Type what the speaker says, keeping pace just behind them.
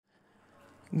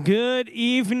Good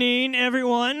evening,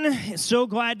 everyone. So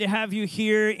glad to have you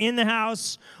here in the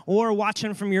house or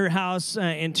watching from your house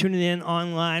and tuning in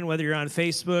online, whether you're on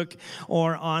Facebook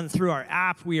or on through our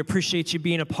app. We appreciate you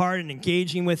being a part and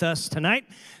engaging with us tonight.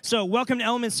 So welcome to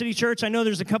Element City Church. I know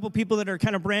there's a couple people that are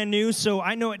kind of brand new, so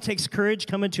I know it takes courage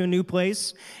coming to a new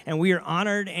place, and we are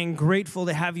honored and grateful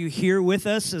to have you here with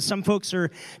us. As some folks are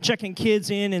checking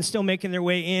kids in and still making their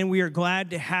way in, we are glad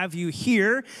to have you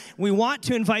here. We want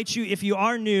to invite you, if you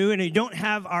are new and you don't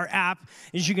have our app,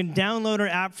 is you can download our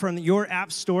app from your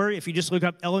app store. If you just look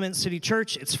up Element City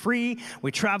Church, it's free.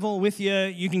 We travel with you.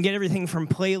 You can get everything from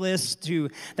playlists to,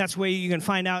 that's where you can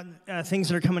find out things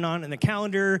that are coming on in the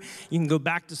calendar. You can go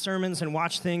back to sermons and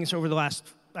watch things over the last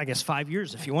 5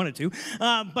 years if you wanted to.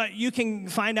 But you can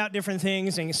find out different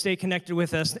things and stay connected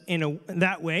with us in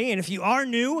that way. And if you are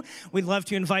new, we'd love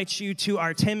to invite you to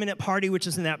our 10-minute party, which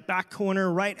is in that back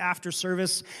corner right after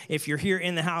service. If you're here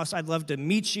in the house, I'd love to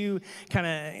meet you.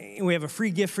 We have a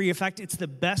free gift for you. In fact, it's the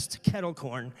best kettle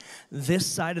corn this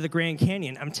side of the Grand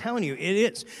Canyon. I'm telling you, it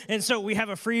is. And so we have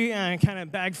a free kind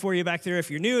of bag for you back there if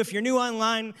you're new. If you're new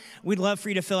online, we'd love for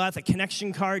you to fill out the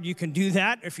connection card. You can do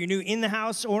that. If you're new in the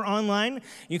house or online,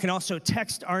 you can also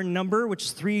text our number, which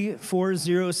is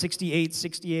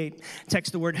 340-6868.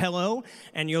 Text the word hello,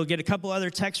 and you'll get a couple other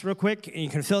texts real quick, and you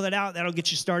can fill that out. That'll get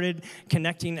you started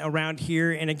connecting around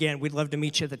here. And again, we'd love to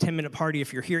meet you at the 10-minute party.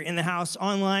 If you're here in the house,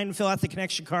 online, fill out the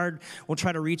connection card. We'll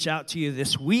try to reach out to you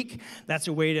this week. That's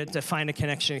a way to find a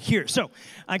connection here. So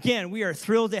again, we are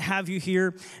thrilled to have you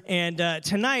here. And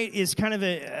tonight is kind of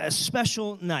a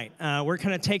special night. We're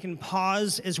kind of taking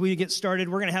pause as we get started.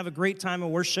 We're going to have a great time of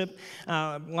worship.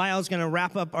 Lyle's going to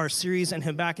wrap up our series in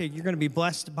Habakkuk. You're going to be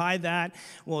blessed by that.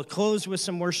 We'll close with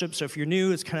some worship. So if you're new,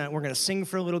 we're going to sing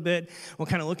for a little bit. We'll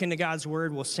kind of look into God's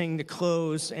word. We'll sing to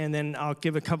close, and then I'll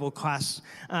give a couple of class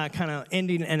kind of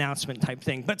ending announcement type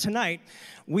thing. But tonight,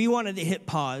 we wanted to hit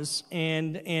pause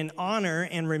and honor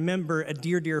and remember a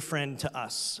dear, dear friend to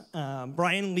us.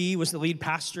 Brian Lee was the lead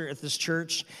pastor at this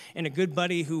church and a good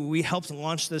buddy who we helped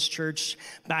launch this church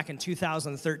back in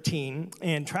 2013.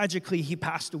 And tragically, he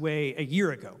passed away a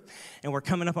year ago. And we're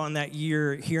coming up on that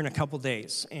year here in a couple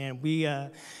days. And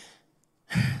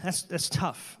that's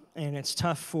tough. And it's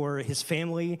tough for his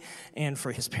family and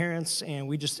for his parents, and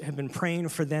we just have been praying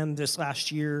for them this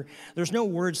last year. There's no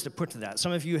words to put to that.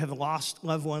 Some of you have lost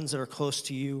loved ones that are close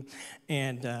to you,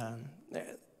 and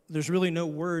there's really no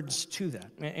words to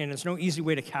that, and there's no easy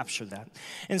way to capture that.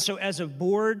 And so as a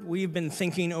board, we've been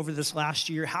thinking over this last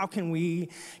year, how can we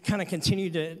kind of continue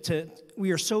to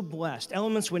we are so blessed.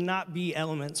 Elements would not be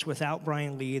Elements without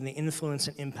Brian Lee and the influence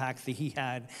and impact that he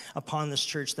had upon this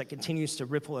church that continues to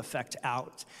ripple effect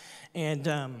out.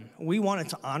 And we wanted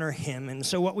to honor him. And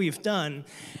so what we've done,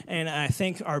 and I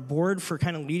thank our board for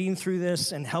kind of leading through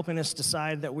this and helping us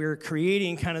decide that we're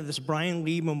creating kind of this Brian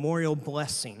Lee Memorial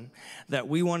blessing that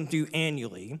we want to do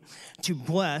annually to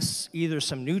bless either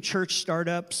some new church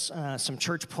startups, some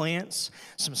church plants,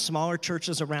 some smaller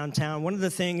churches around town. One of the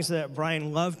things that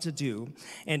Brian loved to do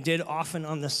and did often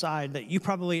on the side that you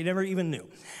probably never even knew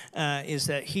is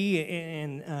that he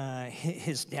and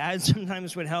his dad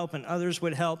sometimes would help and others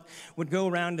would help, would go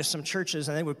around to some churches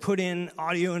and they would put in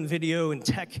audio and video and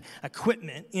tech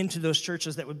equipment into those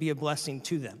churches that would be a blessing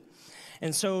to them.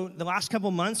 And so the last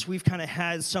couple months, we've kind of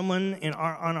had someone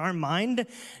on our mind.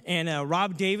 And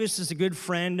Rob Davis is a good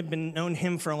friend. I've known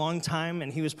him for a long time,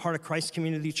 and he was part of Christ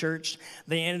Community Church.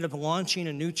 They ended up launching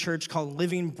a new church called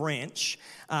Living Branch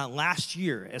last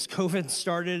year. As COVID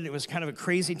started, it was kind of a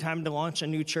crazy time to launch a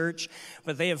new church.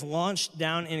 But they have launched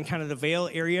down in kind of the Vale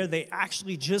area. They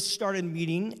actually just started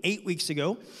meeting 8 weeks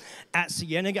ago at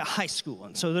Cienega High School.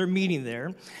 And so they're meeting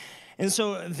there. And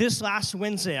so this last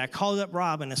Wednesday, I called up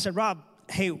Rob, and I said, Rob,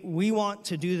 hey, we want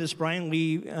to do this Brian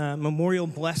Lee Memorial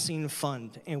Blessing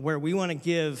Fund, and where we want to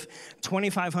give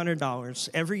 $2,500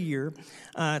 every year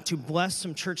to bless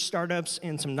some church startups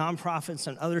and some nonprofits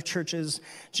and other churches,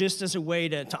 just as a way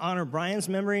to honor Brian's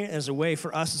memory, as a way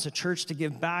for us as a church to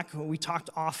give back. We talked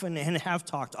often and have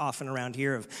talked often around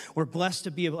here of we're blessed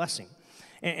to be a blessing.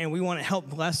 And we want to help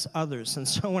bless others. And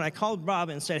so when I called Rob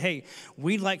and said, hey,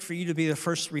 we'd like for you to be the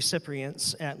first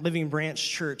recipients at Living Branch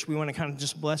Church. We want to kind of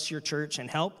just bless your church and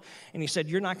help. And he said,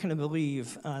 you're not going to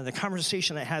believe the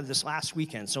conversation I had this last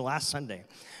weekend, so last Sunday,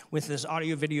 with this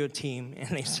audio video team. And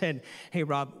they said, hey,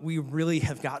 Rob, we really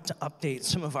have got to update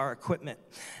some of our equipment.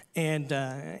 And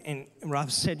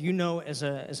Rob said, as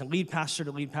a lead pastor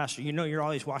to lead pastor, you're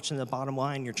always watching the bottom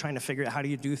line. You're trying to figure out how do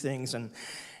you do things.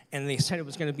 And they said it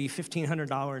was going to be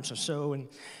 $1,500 or so. And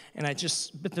I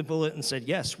just bit the bullet and said,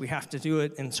 yes, we have to do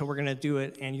it. And so we're going to do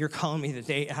it. And you're calling me the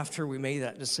day after we made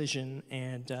that decision.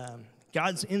 And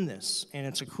God's in this, and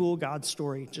it's a cool God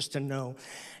story just to know.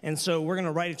 And so we're going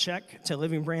to write a check to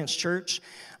Living Branch Church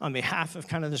on behalf of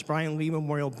kind of this Brian Lee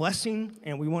Memorial blessing,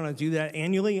 and we want to do that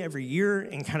annually every year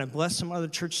and kind of bless some other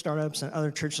church startups and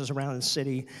other churches around the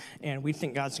city. And we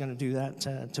think God's going to do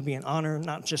that to be an honor,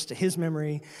 not just to his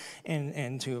memory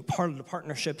and to a part of the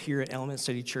partnership here at Element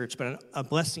City Church, but a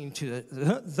blessing to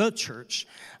the church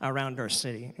around our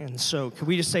city. And so could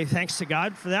we just say thanks to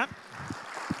God for that?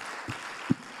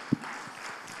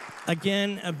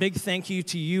 Again, a big thank you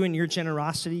to you and your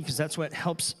generosity, because that's what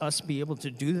helps us be able to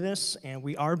do this, and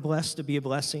we are blessed to be a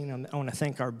blessing. I want to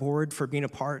thank our board for being a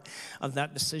part of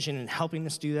that decision and helping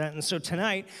us do that. And so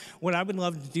tonight, what I would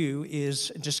love to do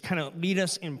is just kind of lead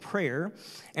us in prayer,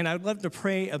 and I would love to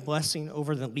pray a blessing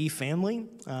over the Lee family.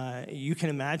 You can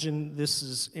imagine this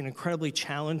is an incredibly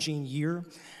challenging year,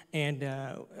 and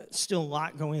still a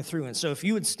lot going through. And so if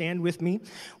you would stand with me,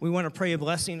 we want to pray a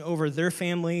blessing over their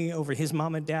family, over his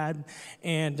mom and dad,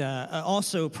 and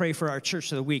also pray for our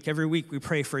church of the week. Every week we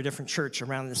pray for a different church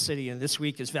around the city, and this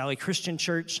week is Valley Christian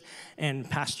Church and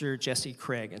Pastor Jesse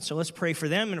Craig. And so let's pray for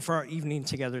them and for our evening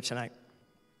together tonight.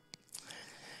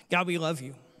 God, we love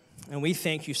you, and we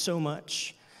thank you so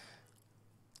much.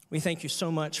 We thank you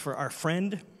so much for our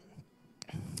friend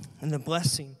and the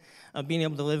blessing of being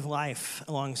able to live life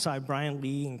alongside Brian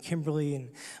Lee and Kimberly and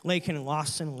Lakin and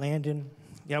Lawson and Landon.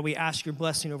 God, we ask your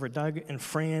blessing over Doug and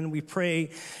Fran. We pray,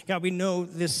 God, we know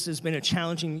this has been a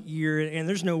challenging year, and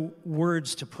there's no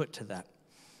words to put to that.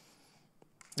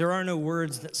 There are no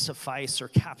words that suffice or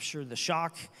capture the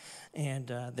shock and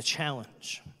the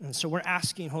challenge. And so we're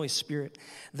asking, Holy Spirit,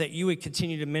 that you would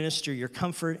continue to minister your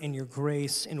comfort and your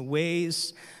grace in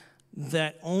ways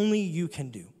that only you can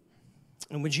do.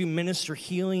 And would you minister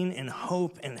healing and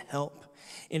hope and help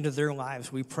into their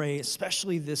lives, we pray,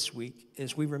 especially this week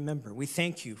as we remember. We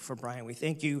thank you for Brian. We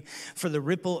thank you for the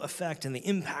ripple effect and the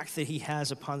impact that he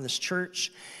has upon this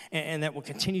church and that will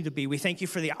continue to be. We thank you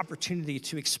for the opportunity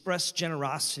to express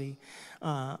generosity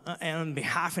on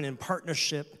behalf and in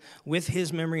partnership with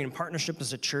his memory and partnership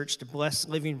as a church to bless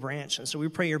Living Branch. And so we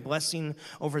pray your blessing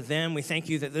over them. We thank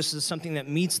you that this is something that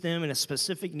meets them in a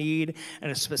specific need at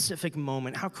a specific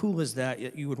moment. How cool is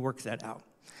that you would work that out?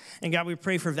 And God, we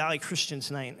pray for Valley Christian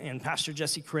tonight and Pastor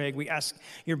Jesse Craig. We ask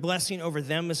your blessing over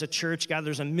them as a church. God,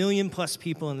 there's 1 million+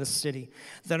 people in this city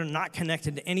that are not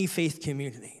connected to any faith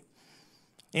community.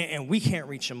 And we can't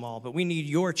reach them all, but we need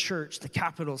your church, the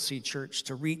capital C church,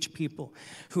 to reach people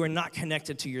who are not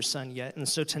connected to your son yet. And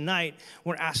so tonight,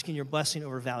 we're asking your blessing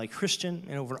over Valley Christian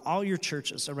and over all your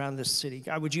churches around this city.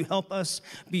 God, would you help us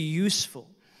be useful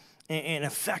and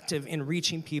effective in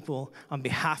reaching people on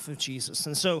behalf of Jesus?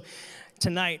 And so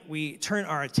tonight, we turn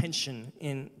our attention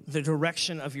in the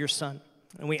direction of your son.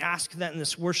 And we ask that in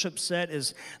this worship set,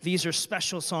 as these are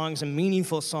special songs and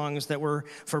meaningful songs that were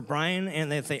for Brian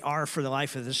and that they are for the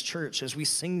life of this church, as we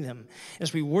sing them,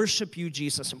 as we worship you,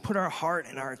 Jesus, and put our heart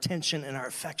and our attention and our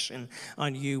affection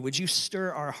on you. Would you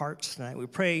stir our hearts tonight? We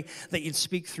pray that you'd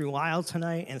speak through Lyle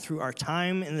tonight and through our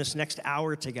time in this next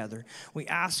hour together. We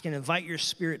ask and invite your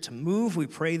spirit to move. We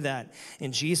pray that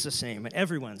in Jesus' name. And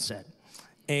everyone said,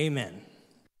 amen.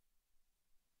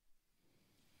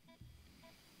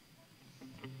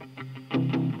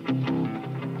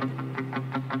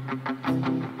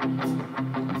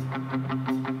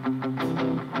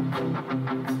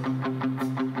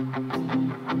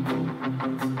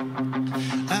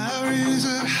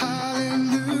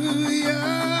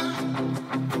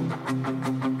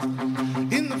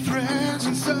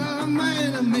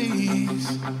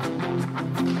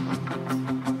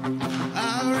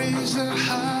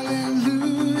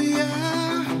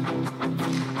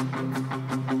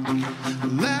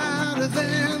 Louder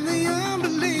than life.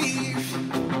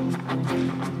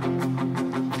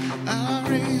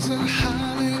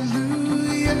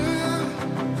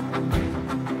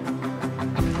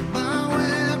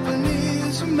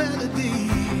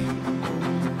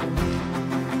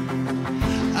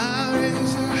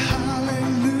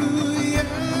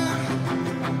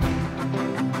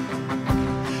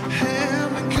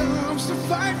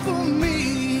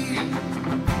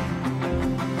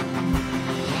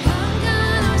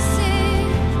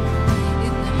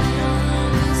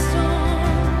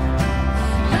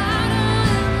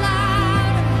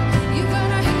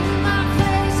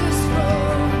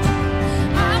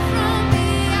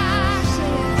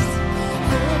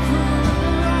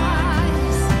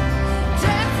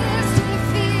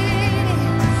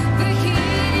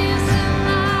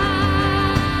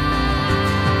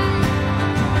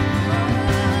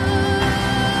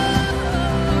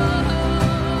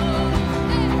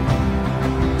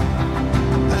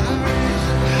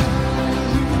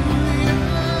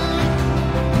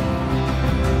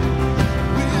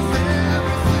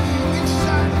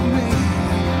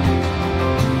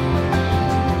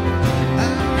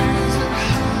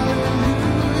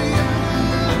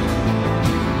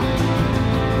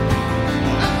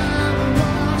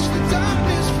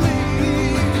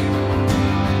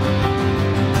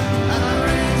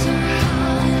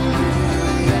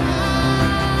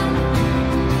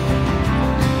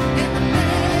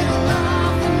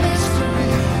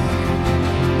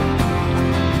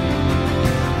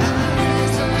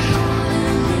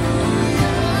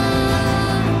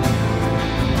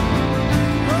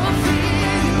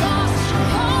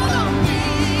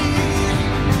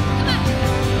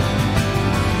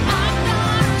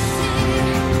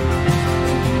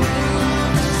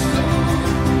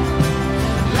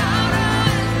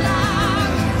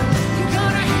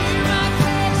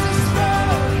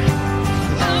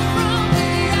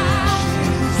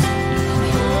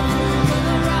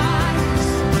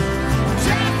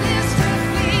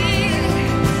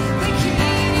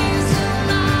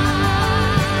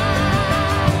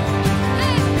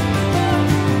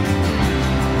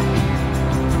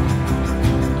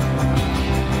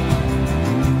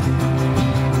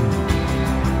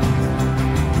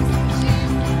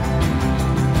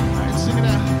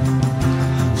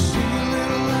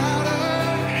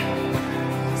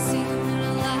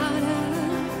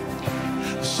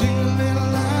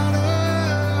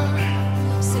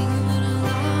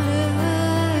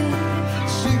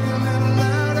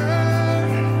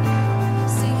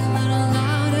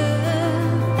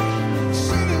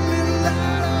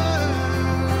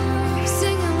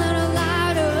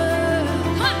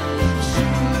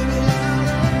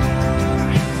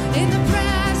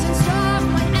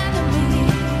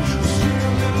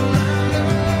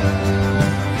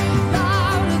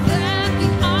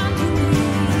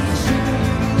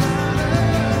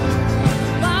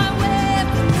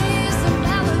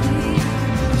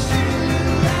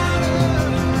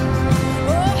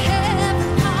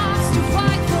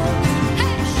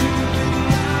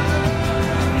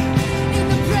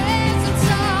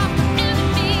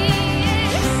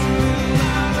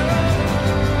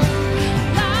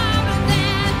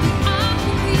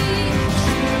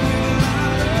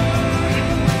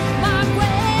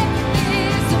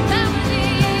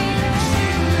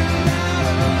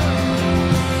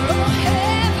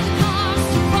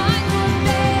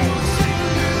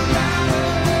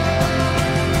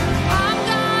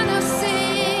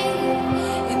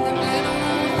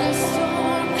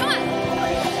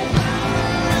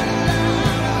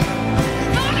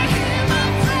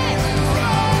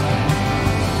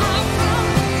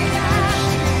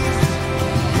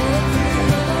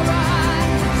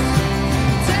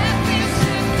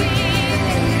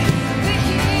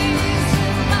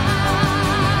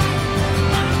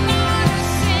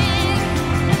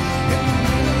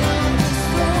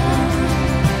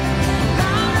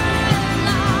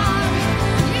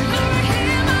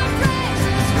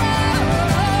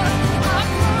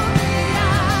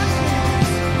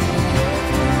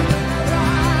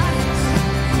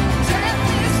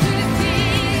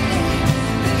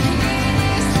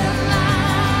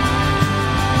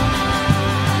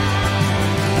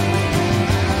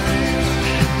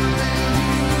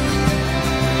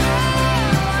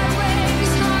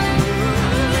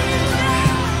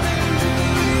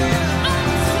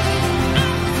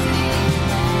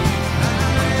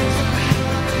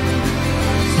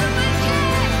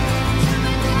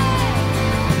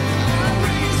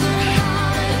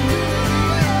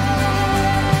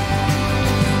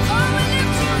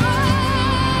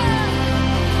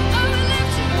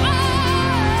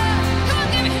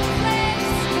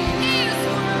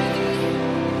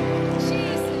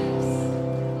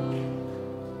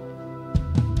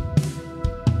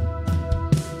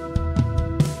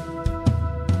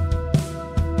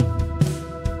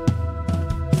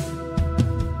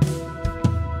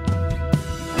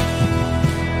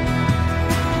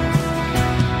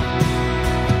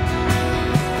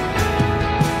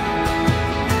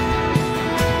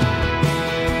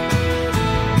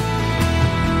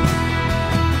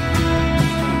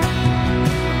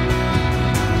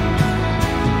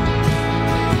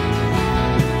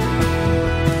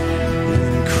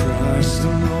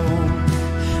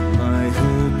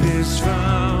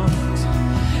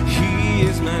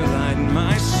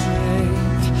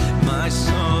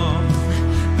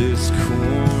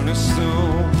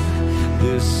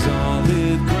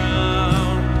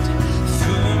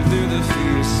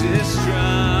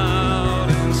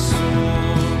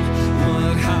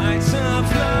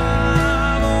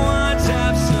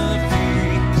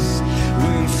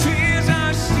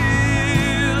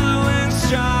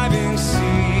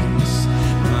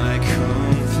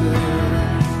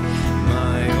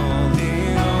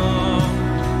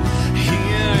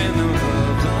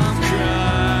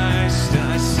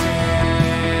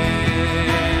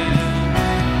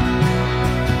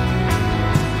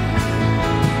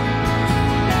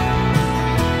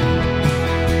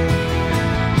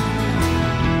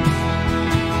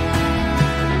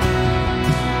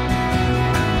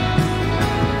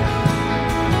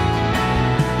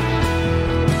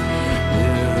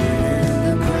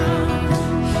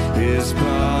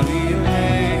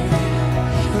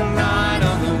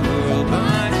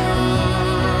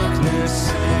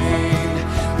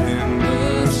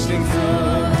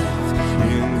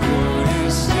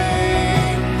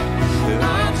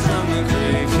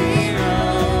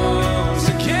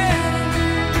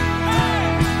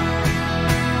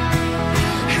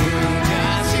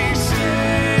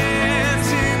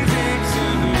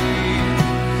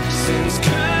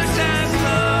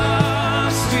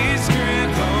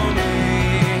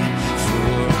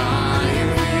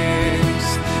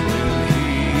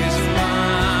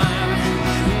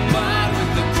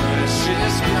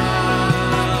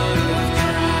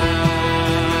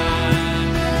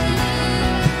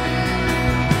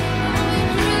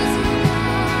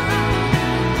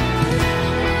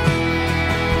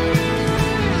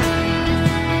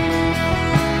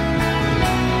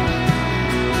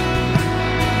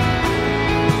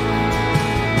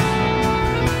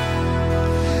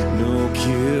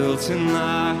 guilt in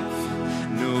life,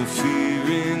 no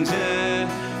fear in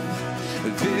death.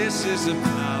 This is the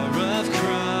power of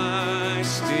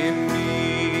Christ in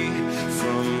me.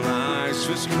 From life's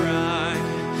first cry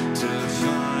to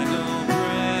final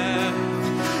breath,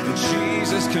 and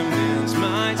Jesus commands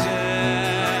my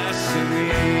destiny.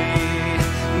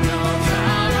 No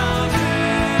power of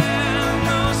hell,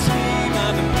 no scheme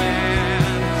of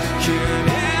man can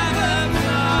ever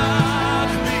pluck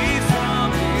me from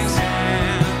his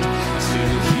hand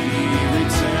till he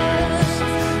returns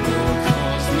or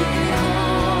calls me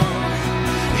home.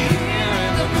 Here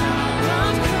in the power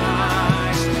of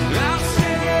Christ, I'll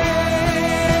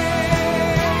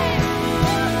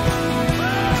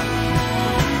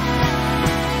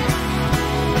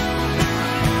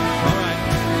All right.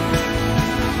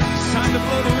 It's time to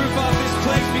blow the roof off this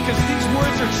place because these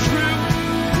words are true.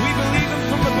 We believe them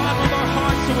from the bottom of our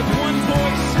hearts. So with one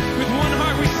voice, with one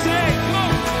heart, we say, come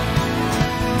on.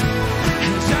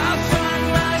 And I'll find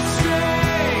my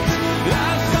strength.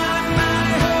 I'll find my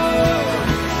hope.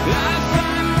 I'll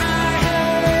find my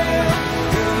help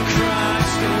in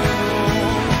Christ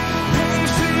alone. When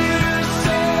fear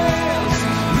sails,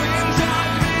 when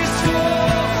darkness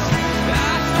falls,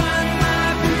 I'll find my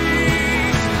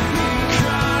peace in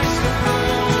Christ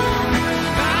alone.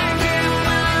 I give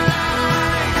my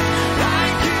life, I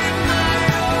give my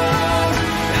all.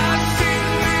 I sing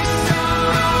this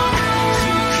song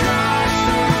to Christ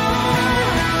alone,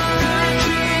 the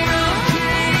King of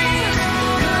Kings,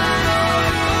 the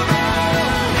Lord of all.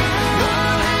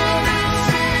 All heaven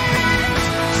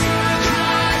sings to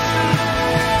Christ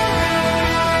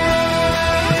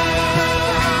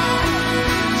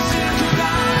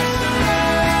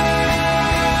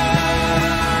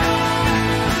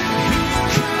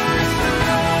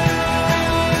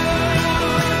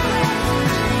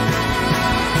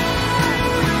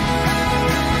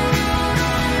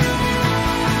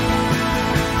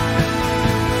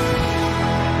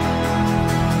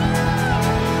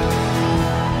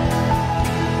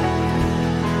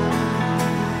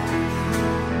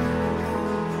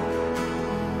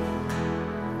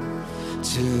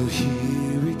till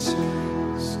he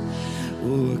returns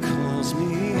or calls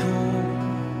me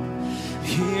home.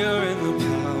 Here in the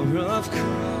power of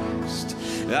Christ,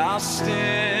 I'll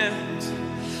stand.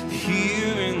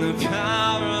 Here in the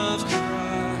power of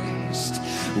Christ,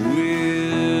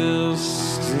 we'll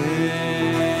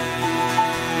stand.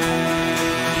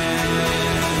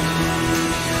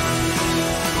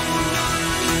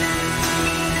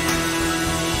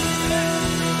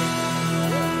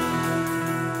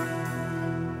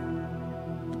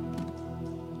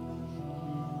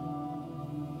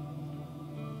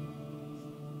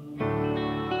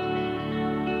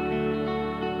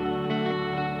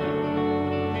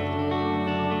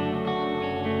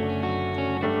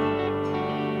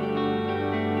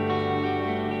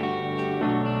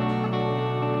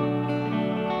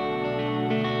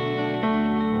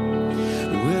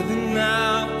 Whether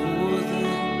now or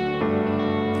then,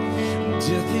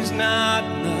 death is not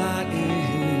my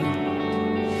end.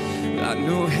 I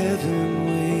know heaven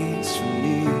waits for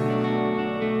me.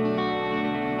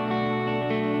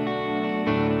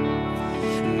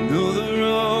 Though the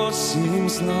road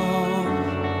seems long,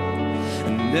 I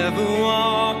never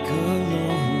walk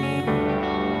alone,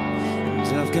 and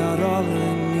I've got all I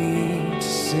need to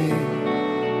say.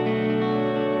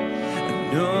 I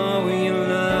know you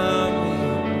love me.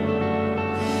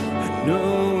 I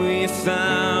know you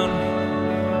found me.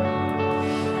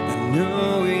 I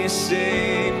know you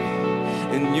saved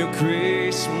me, and your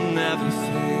grace will never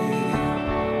fail.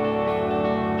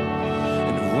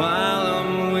 And while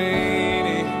I'm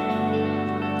waiting,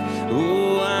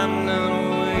 oh, I'm not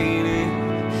waiting.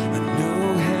 I know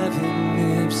heaven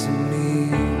lives in me.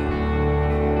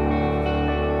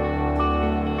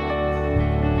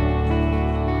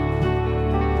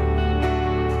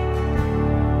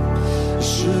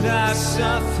 Should I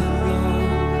suffer long?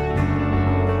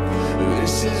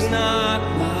 This is not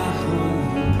my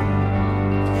home.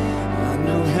 I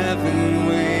know heaven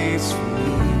waits for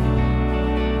me.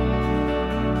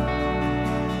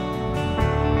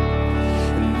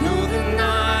 And though the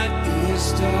night is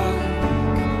dark,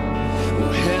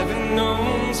 well, heaven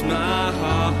knows my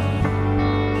heart,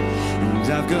 and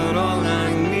I've got all I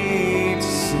need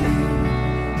to see.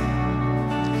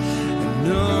 I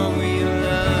know you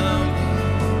love me.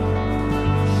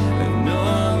 I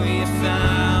know you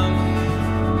found me.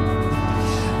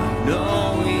 I know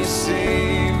you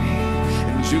saved me,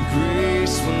 and your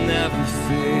grace will never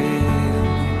fail.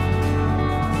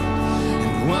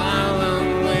 And while I'm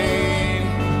waiting,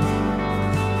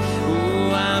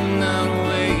 oh, I'm not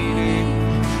waiting.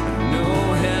 I know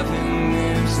heaven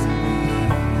lives in me.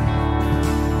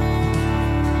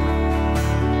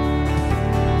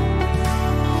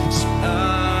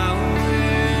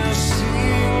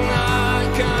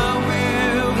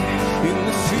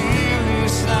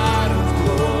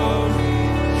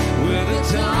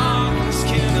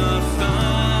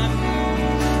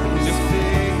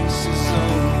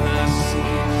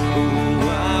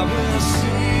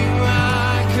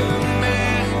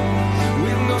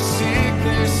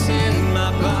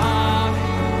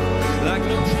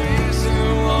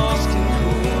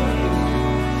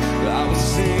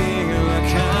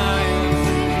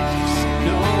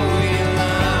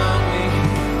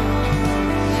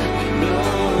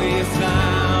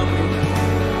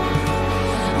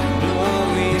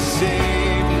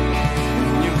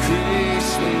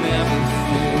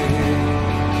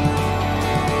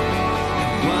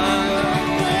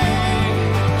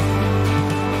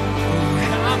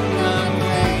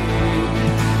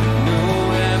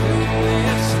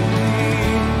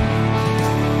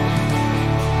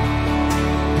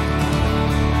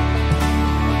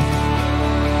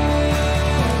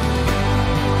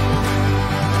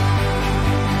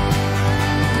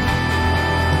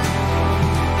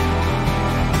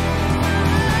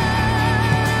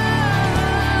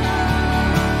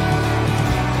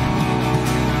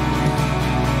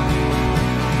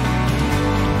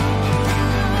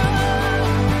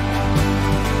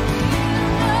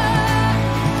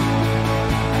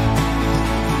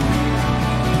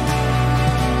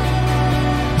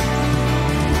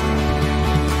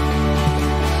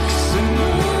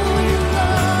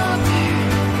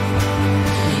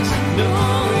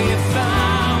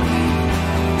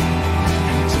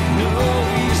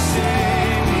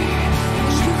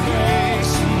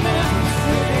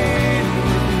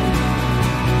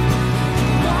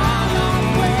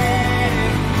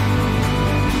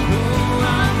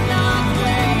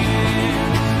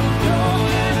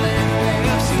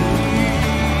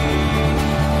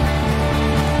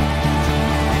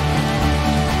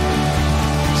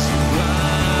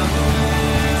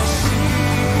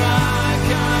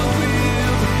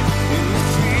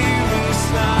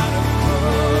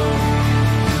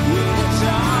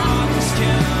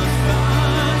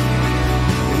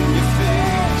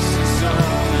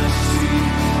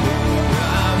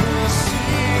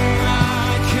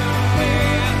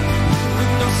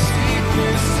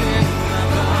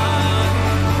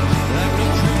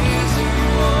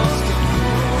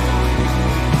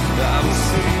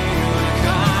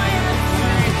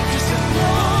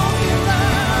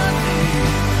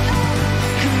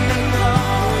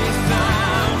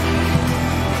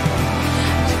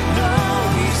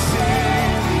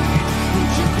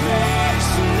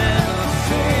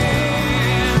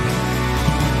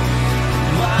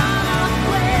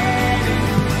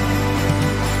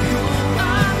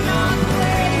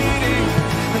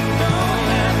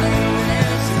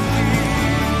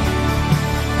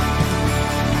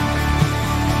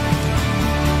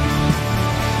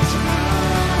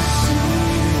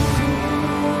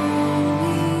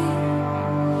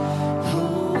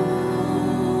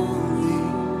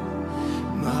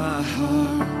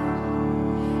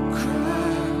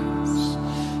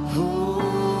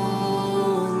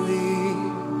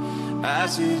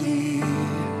 as it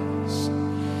is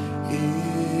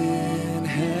in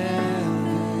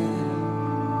heaven.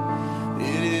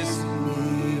 It is to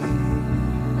me.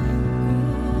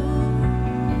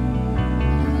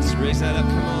 Let's raise that up,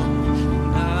 come on.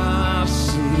 I'll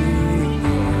sing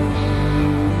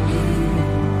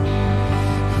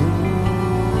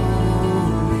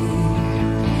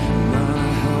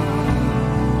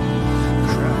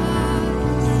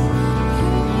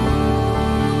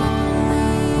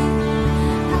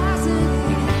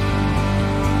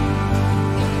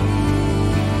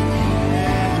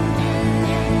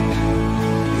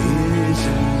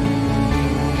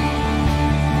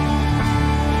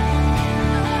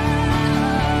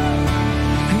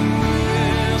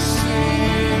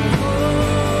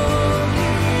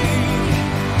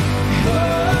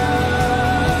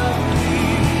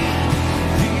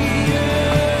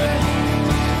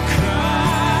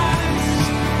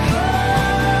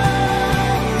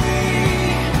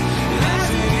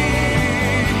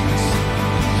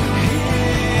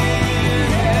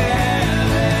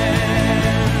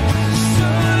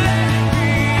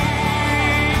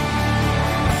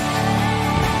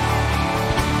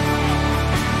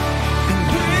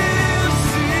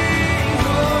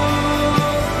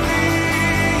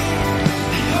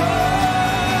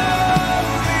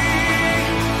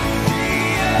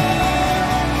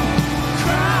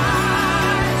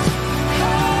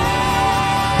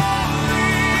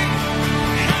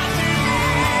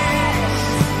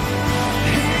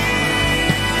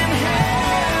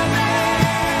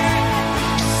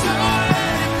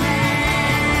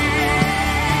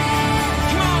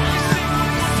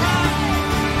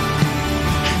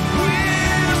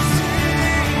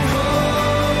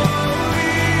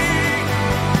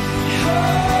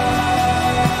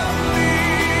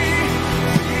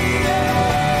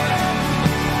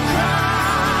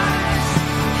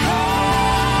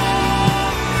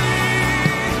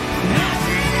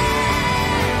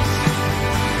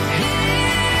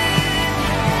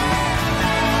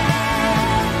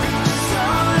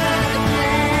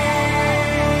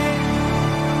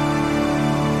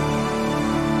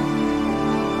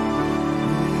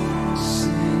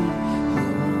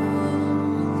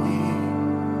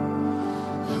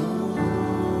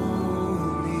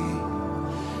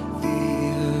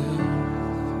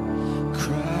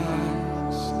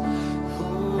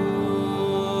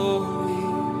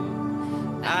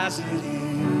as it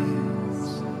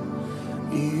is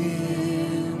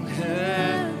in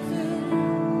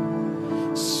heaven,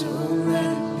 so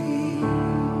let it be.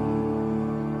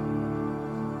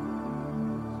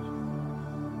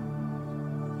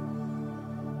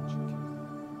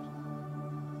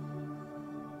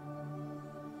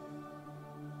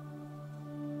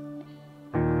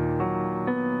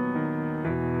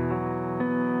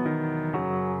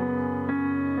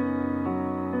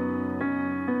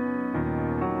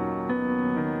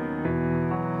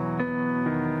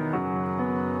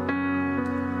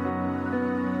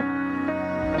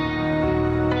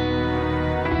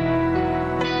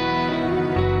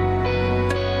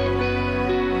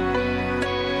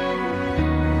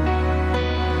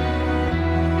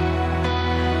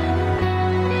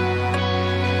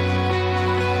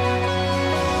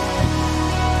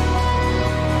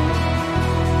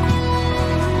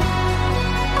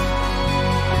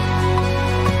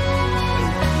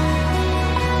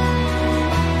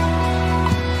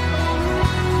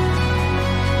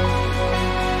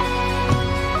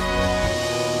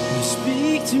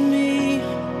 To me,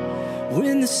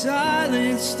 when the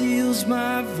silence steals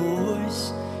my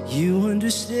voice, you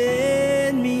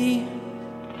understand me.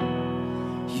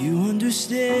 You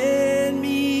understand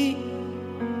me.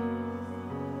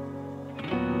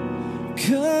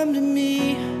 Come to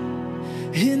me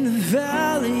in the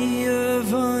valley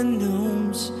of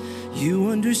unknowns. You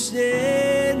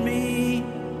understand me.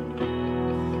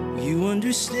 You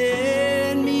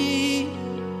understand me.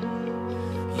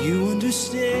 You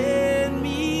understand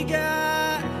me,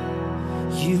 God.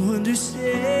 You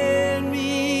understand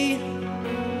me.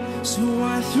 So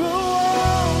I throw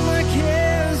all my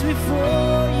cares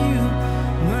before you.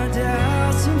 My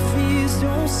doubts and fears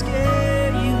don't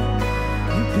scare you.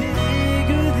 You're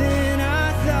bigger than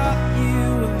I thought you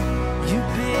were. You're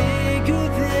bigger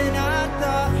than I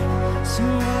thought. So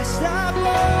I stop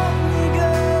all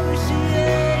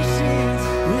negotiations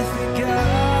with the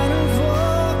God of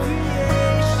all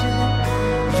creation.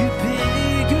 You're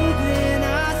bigger than I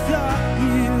thought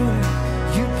you were.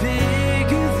 You're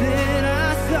bigger than I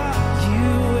thought you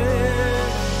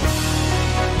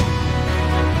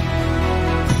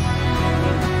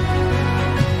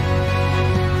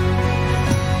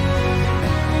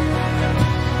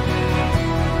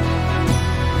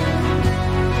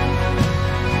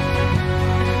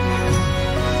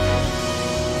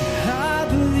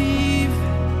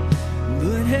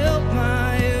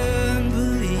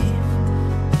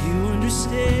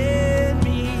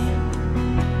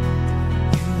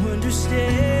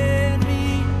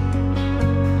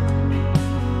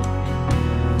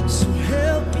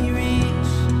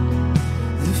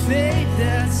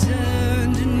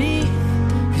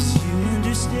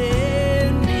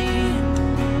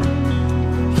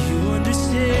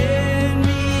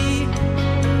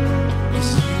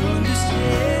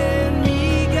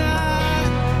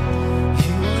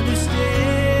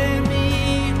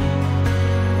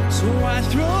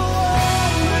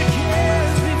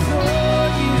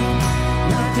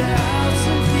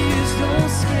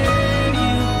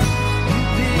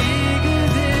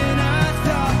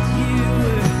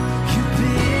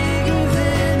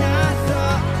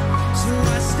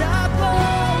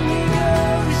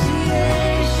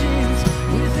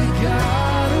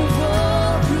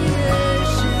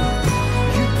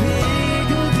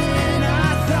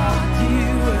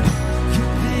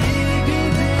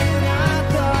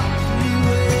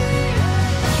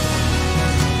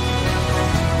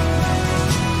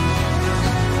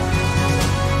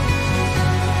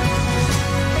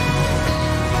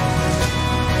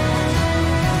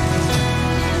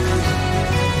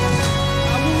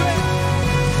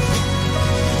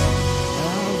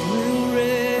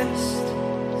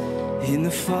in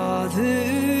the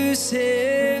Father's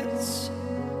hands.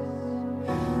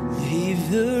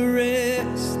 Leave the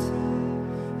rest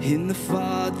in the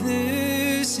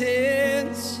Father's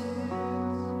hands.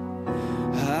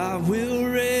 I will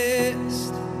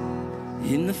rest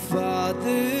in the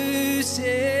Father's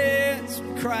hands.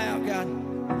 Cry out, God.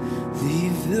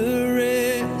 Leave the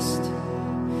rest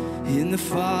in the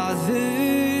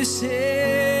Father's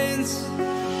hands.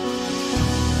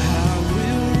 I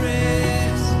will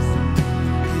rest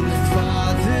in the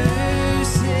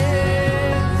Father's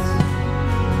hands.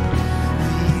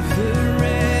 Leave the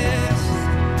rest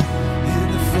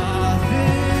in the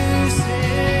Father's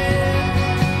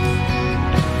hands.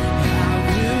 I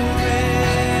will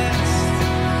rest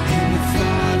in the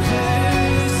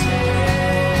Father's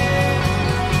hands.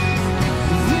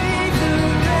 Leave the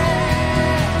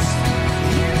rest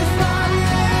in the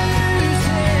Father's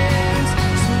hands.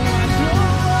 So I throw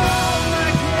all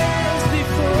my cares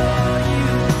before you.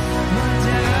 My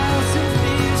doubts and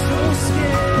fears don't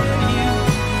scare you.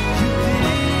 You're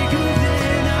bigger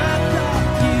than I thought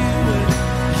you were.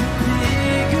 You're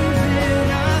bigger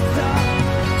than I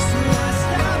thought. So I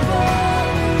stop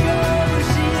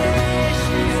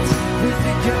all negotiations with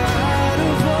the God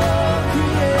of all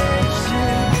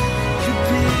creation. You're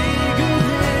bigger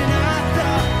than I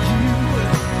thought you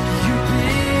were. You're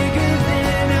bigger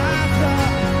than I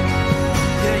thought.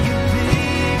 Yeah, you're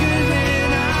bigger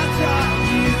than I thought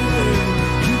you were.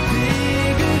 You're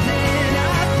bigger than I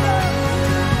thought.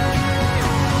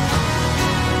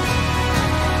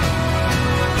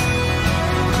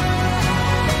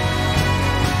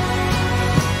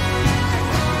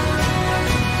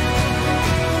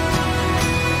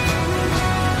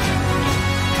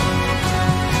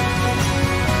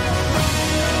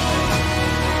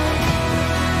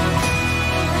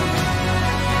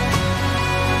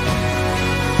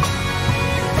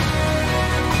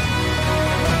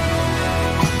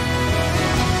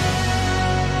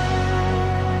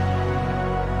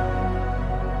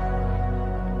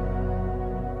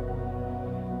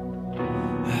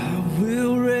 I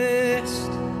will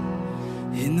rest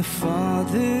in the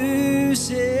Father's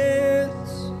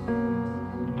hands.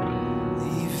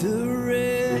 Leave the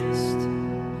rest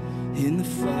in the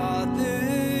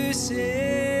Father's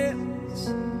hands.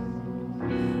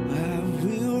 I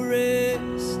will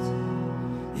rest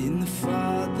in the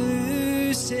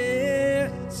Father's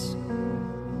hands.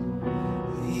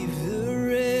 Leave the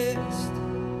rest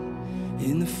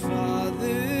in the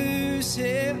Father's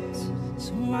hands.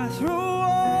 So I throw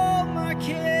all my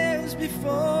cares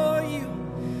before you.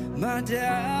 My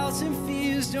doubts and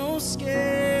fears don't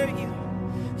scare you.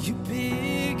 You're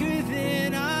bigger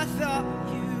than I thought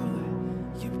you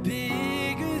were. You're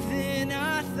bigger than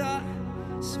I thought.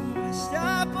 So I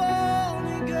stop all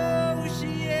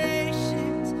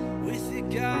negotiations with the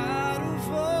God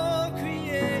of all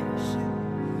creation.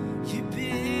 You're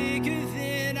bigger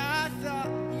than I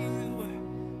thought you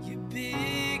were. You're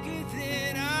bigger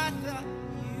than I thought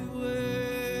you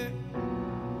were.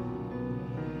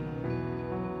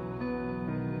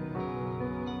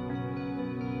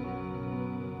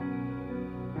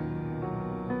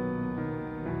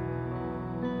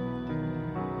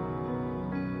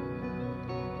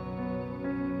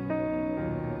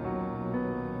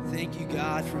 Thank you,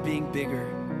 God, for being bigger.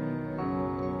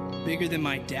 Bigger than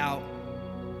my doubt.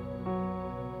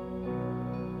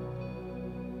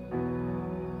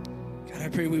 God, I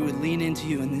pray we would lean into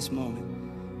you in this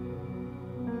moment.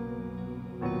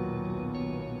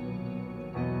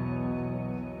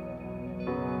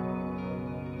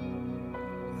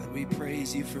 God, we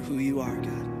praise you for who you are,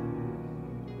 God.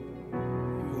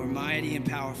 You are mighty and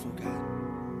powerful, God.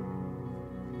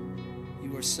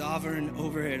 You are sovereign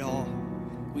over it all.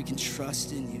 We can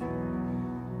trust in you.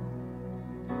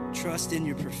 Trust in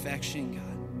your perfection,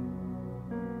 God.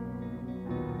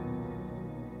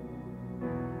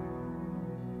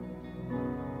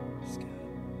 Yes,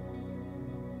 God.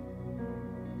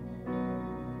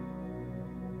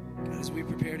 God, as we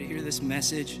prepare to hear this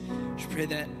message, I just pray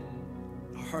that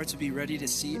our hearts would be ready to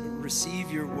receive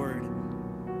your word.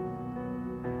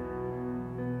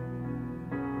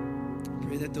 I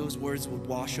pray that those words would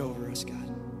wash over us,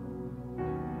 God.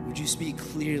 Would you speak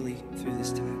clearly through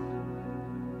this time?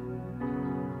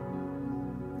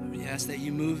 Lord, we ask that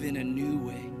you move in a new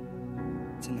way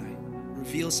tonight.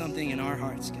 Reveal something in our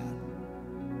hearts, God.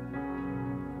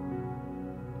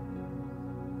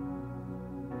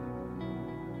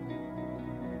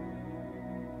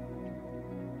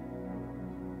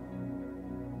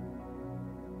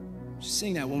 Just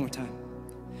sing that one more time.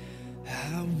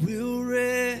 I will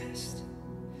rest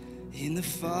in the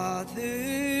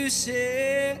Father's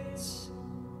hands.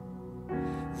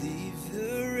 Leave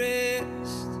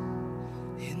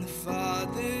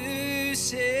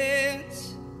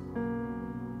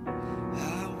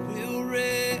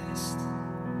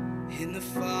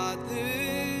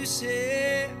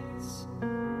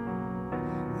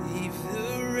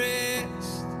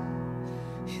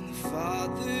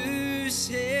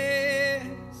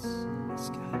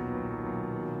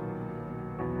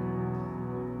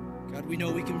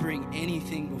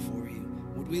before you.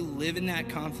 Would we live in that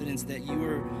confidence that you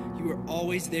are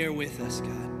always there with us,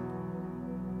 God?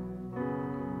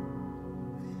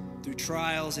 Through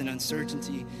trials and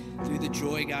uncertainty, through the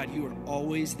joy, God, you are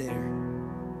always there.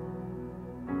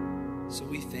 So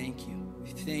we thank you. We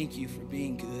thank you for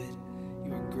being good.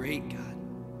 You are great, God.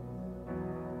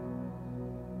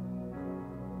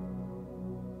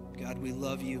 God, we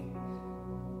love you,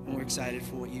 and we're excited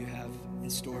for what you have in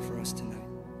store for us tonight.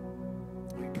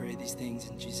 We pray these things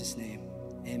in Jesus' name.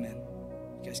 Amen.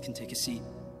 You guys can take a seat.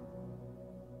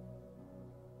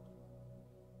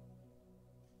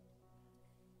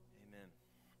 Amen.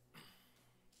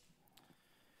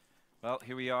 Well,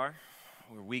 here we are.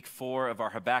 We're week 4 of our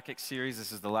Habakkuk series.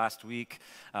 This is the last week.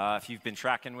 If you've been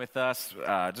tracking with us,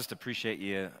 just appreciate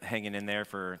you hanging in there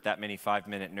for that many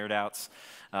 5-minute nerd outs.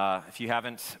 If you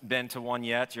haven't been to one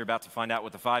yet, you're about to find out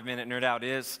what the 5-minute nerd out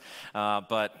is.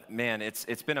 But man,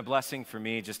 it's been a blessing for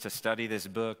me just to study this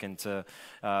book and to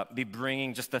be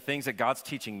bringing just the things that God's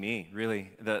teaching me,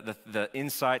 really, the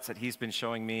insights that he's been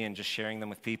showing me and just sharing them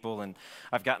with people. And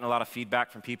I've gotten a lot of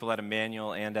feedback from people at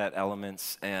Emmanuel and at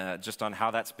Elements just on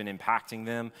how that's been impacting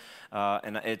them.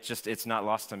 And it's not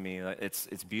lost on me.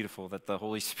 It's beautiful that the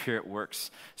Holy Spirit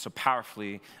works so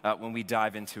powerfully when we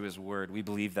dive into his word. We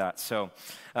believe that. So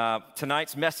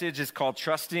tonight's message is called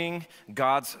Trusting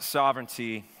God's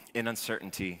Sovereignty in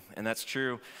Uncertainty. And that's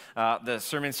true. The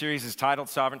sermon series is titled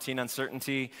Sovereignty and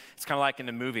Uncertainty. It's kind of like in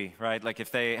a movie, right? Like if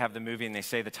they have the movie and they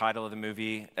say the title of the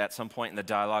movie at some point in the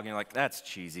dialogue, and you're like, that's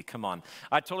cheesy, come on.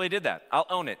 I totally did that. I'll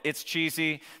own it. It's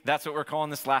cheesy. That's what we're calling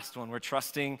this last one. We're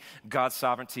trusting God's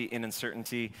sovereignty in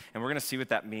uncertainty. And we're going to see what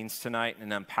that means tonight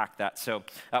and unpack that. So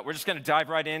we're just going to dive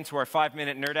right into our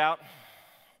 5-minute nerd out.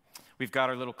 We've got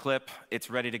our little clip. It's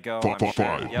ready to go. I'm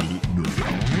sure. Yep.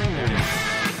 There it is.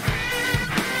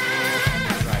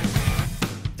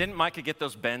 Didn't Micah get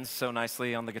those bends so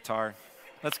nicely on the guitar?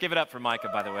 Let's give it up for Micah,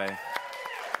 by the way.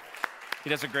 He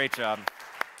does a great job.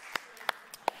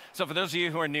 So for those of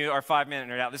you who are new, our 5-minute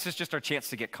nerd out, this is just our chance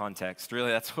to get context.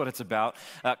 Really, that's what it's about.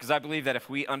 Because I believe that if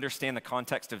we understand the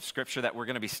context of Scripture that we're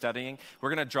going to be studying, we're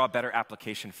going to draw better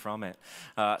application from it.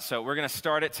 So we're going to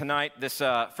start it tonight. This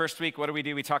first week, what do?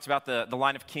 We talked about the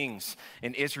line of kings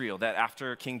in Israel, that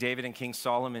after King David and King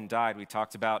Solomon died, we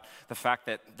talked about the fact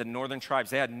that the northern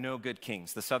tribes, they had no good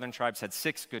kings. The southern tribes had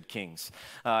 6 good kings.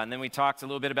 And then we talked a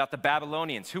little bit about the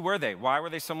Babylonians. Who were they? Why were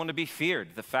they someone to be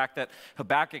feared? The fact that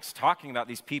Habakkuk's talking about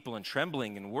these people and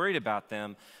trembling and worried about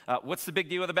them. What's the big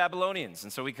deal with the Babylonians?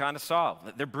 And so we kind of saw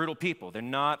that they're brutal people. They're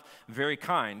not very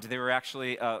kind. They were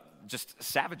actually just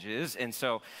savages. And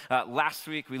so last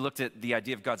week we looked at the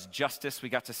idea of God's justice. We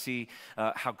got to see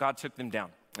how God took them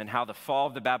down and how the fall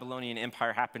of the Babylonian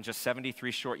Empire happened just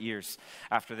 73 short years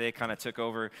after they kind of took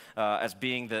over as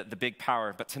being the big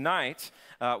power. But tonight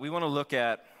we want to look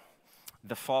at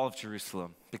the fall of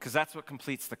Jerusalem, because that's what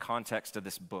completes the context of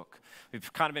this book.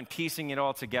 We've kind of been piecing it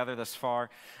all together thus far,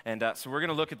 and so we're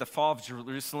going to look at the fall of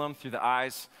Jerusalem through the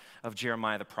eyes of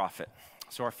Jeremiah the prophet.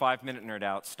 So our 5-minute nerd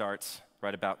out starts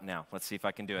right about now. Let's see if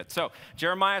I can do it. So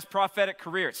Jeremiah's prophetic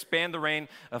career, it spanned the reign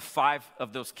of 5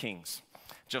 of those kings.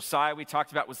 Josiah, we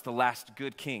talked about, was the last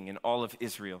good king in all of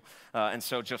Israel. And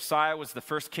so Josiah was the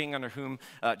first king under whom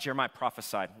Jeremiah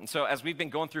prophesied. And so as we've been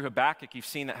going through Habakkuk, you've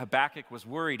seen that Habakkuk was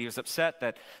worried. He was upset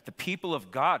that the people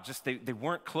of God, they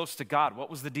weren't close to God. What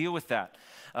was the deal with that?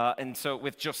 And so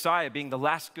with Josiah being the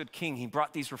last good king, he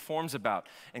brought these reforms about.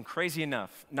 And crazy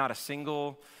enough, not a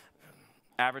single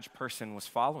average person was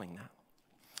following that.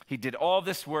 He did all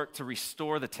this work to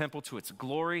restore the temple to its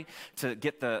glory, to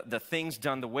get the things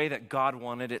done the way that God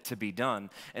wanted it to be done.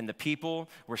 And the people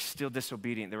were still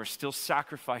disobedient. They were still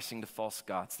sacrificing to false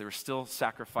gods. They were still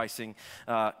sacrificing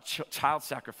child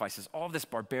sacrifices, all this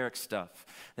barbaric stuff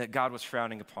that God was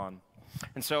frowning upon.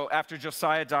 And so after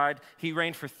Josiah died, he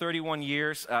reigned for 31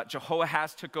 years.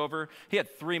 Jehoahaz took over. He had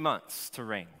 3 months to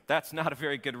reign. That's not a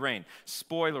very good reign.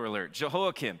 Spoiler alert,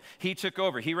 Jehoiakim, he took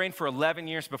over. He reigned for 11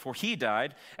 years before he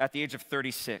died at the age of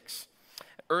 36.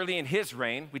 Early in his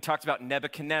reign, we talked about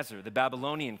Nebuchadnezzar, the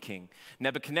Babylonian king.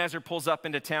 Nebuchadnezzar pulls up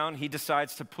into town. He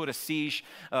decides to put a siege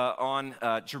on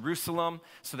Jerusalem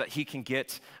so that he can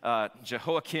get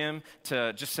Jehoiakim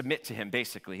to just submit to him,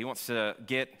 basically. He wants to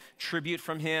get tribute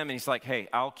from him, and he's like, hey,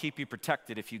 I'll keep you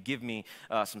protected if you give me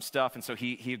some stuff. And so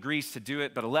he agrees to do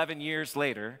it, but 11 years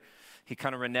later, he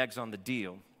kind of reneges on the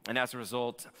deal. And as a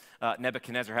result,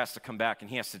 Nebuchadnezzar has to come back and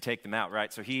he has to take them out,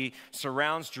 right? So he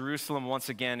surrounds Jerusalem once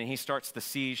again and he starts the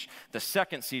siege, the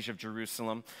second siege of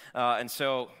Jerusalem. And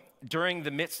so during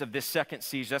the midst of this second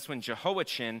siege, that's when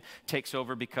Jehoiachin takes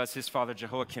over because his father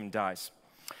Jehoiakim dies.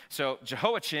 So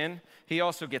Jehoiachin, he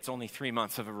also gets only 3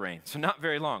 months of a reign, so not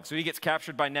very long. So he gets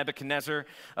captured by Nebuchadnezzar,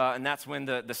 and that's when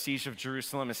the siege of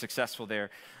Jerusalem is successful there.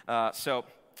 So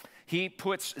he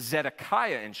puts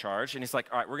Zedekiah in charge, and he's like,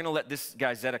 all right, we're going to let this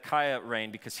guy Zedekiah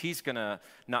reign because he's going to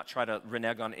not try to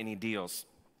renege on any deals.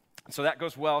 So that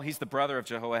goes well. He's the brother of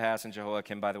Jehoahaz and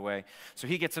Jehoiakim, by the way. So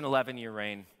he gets an 11-year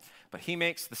reign, but he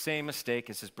makes the same mistake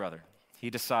as his brother. He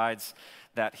decides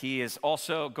that he is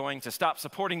also going to stop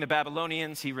supporting the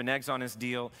Babylonians. He reneges on his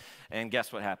deal, and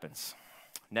guess what happens?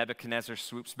 Nebuchadnezzar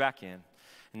swoops back in.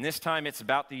 And this time it's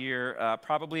about the year,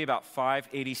 probably about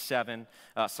 587.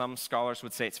 Some scholars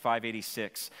would say it's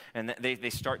 586. And they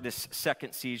start this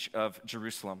second siege of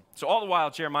Jerusalem. So all the while,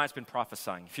 Jeremiah's been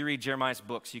prophesying. If you read Jeremiah's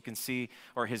books, you can see,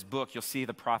 or his book, you'll see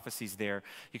the prophecies there.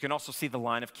 You can also see the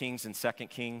line of Kings in 2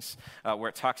 Kings, where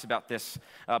it talks about this.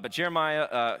 But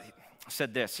Jeremiah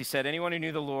said this. He said, anyone who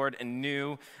knew the Lord and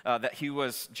knew that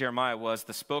Jeremiah was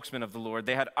the spokesman of the Lord,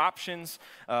 they had options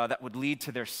that would lead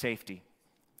to their safety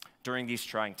during these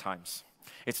trying times.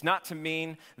 It's not to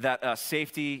mean that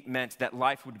safety meant that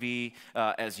life would be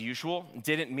as usual. It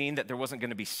didn't mean that there wasn't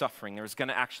going to be suffering. There was going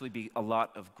to actually be a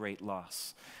lot of great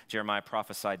loss. Jeremiah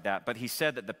prophesied that. But he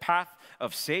said that the path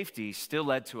of safety still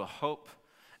led to a hope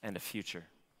and a future.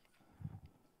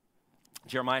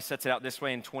 Jeremiah sets it out this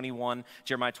way in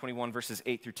Jeremiah 21, verses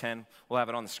 8 through 10. We'll have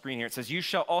it on the screen here. It says, you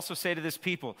shall also say to this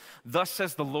people, thus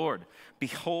says the Lord,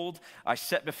 behold, I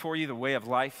set before you the way of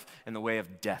life and the way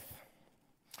of death.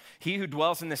 He who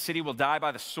dwells in the city will die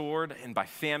by the sword and by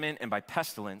famine and by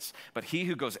pestilence, but he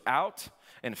who goes out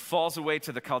and falls away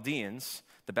to the Chaldeans,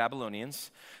 the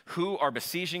Babylonians, who are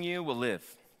besieging you will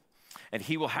live, and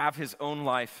he will have his own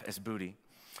life as booty.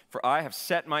 For I have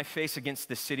set my face against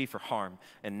this city for harm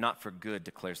and not for good,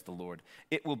 declares the Lord.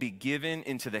 It will be given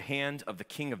into the hand of the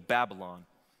king of Babylon,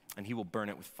 and he will burn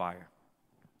it with fire.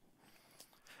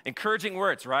 Encouraging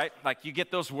words, right? Like you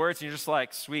get those words and you're just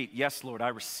like, sweet, yes, Lord, I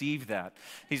receive that.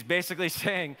 He's basically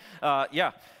saying,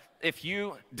 if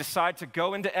you decide to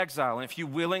go into exile and if you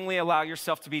willingly allow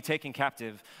yourself to be taken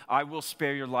captive, I will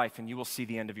spare your life and you will see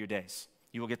the end of your days.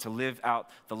 You will get to live out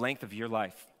the length of your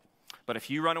life. But if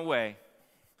you run away,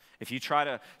 if you try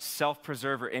to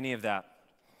self-preserve or any of that,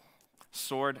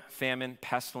 sword, famine,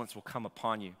 pestilence will come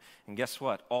upon you. And guess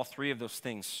what? All three of those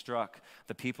things struck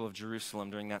the people of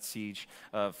Jerusalem during that siege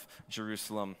of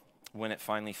Jerusalem when it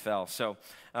finally fell. So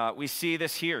we see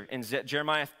this here in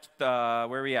Jeremiah, where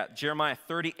are we at? Jeremiah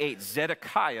 38.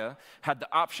 Zedekiah had the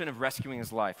option of rescuing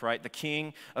his life, right? The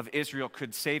king of Israel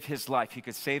could save his life. He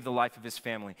could save the life of his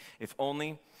family if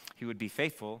only he would be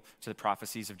faithful to the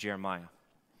prophecies of Jeremiah.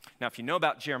 Now, if you know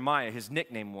about Jeremiah, his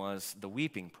nickname was the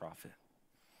weeping prophet.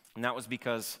 And that was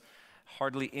because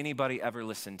hardly anybody ever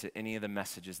listened to any of the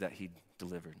messages that he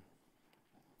delivered.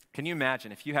 Can you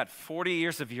imagine if you had 40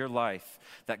 years of your life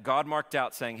that God marked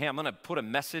out saying, hey, I'm going to put a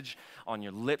message on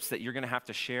your lips that you're going to have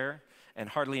to share, and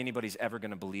hardly anybody's ever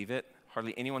going to believe it.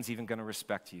 Hardly anyone's even going to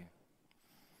respect you.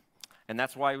 And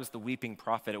that's why he was the weeping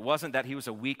prophet. It wasn't that he was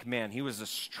a weak man. He was a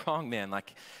strong man.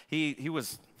 Like he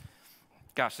was...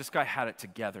 Gosh, this guy had it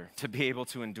together to be able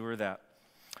to endure that.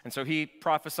 And so he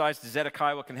prophesies to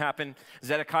Zedekiah what can happen.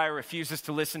 Zedekiah refuses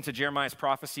to listen to Jeremiah's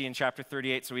prophecy in chapter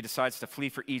 38, so he decides to flee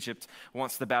for Egypt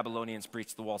once the Babylonians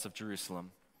breached the walls of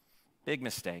Jerusalem. Big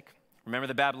mistake. Remember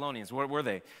the Babylonians, what were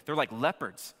they? They're like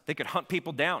leopards. They could hunt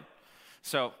people down.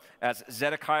 So as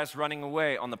Zedekiah's running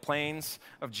away on the plains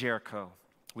of Jericho,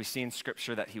 we see in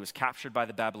Scripture that he was captured by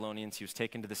the Babylonians. He was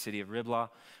taken to the city of Riblah,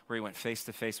 where he went face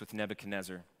to face with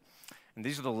Nebuchadnezzar. And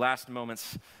these are the last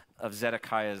moments of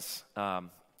Zedekiah's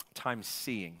time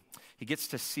seeing. He gets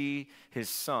to see his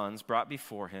sons brought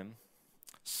before him,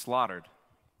 slaughtered,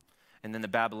 and then the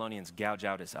Babylonians gouge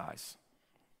out his eyes.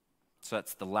 So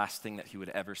that's the last thing that he would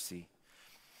ever see.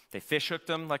 They fish hooked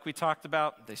him, like we talked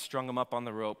about. They strung him up on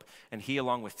the rope, and he,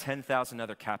 along with 10,000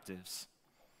 other captives,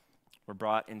 were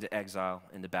brought into exile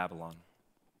into Babylon.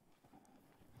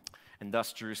 And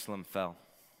thus Jerusalem fell.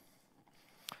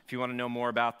 If you want to know more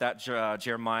about that,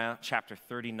 Jeremiah chapter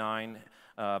 39,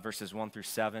 verses 1 through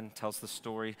 7 tells the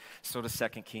story. So does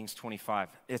 2 Kings 25.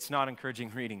 It's not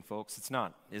encouraging reading, folks. It's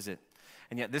not, is it?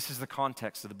 And yet this is the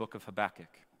context of the book of Habakkuk.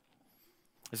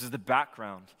 This is the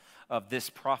background of this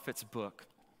prophet's book,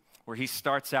 where he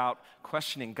starts out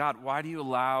questioning, God, why do you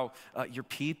allow your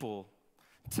people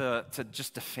to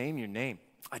just defame your name?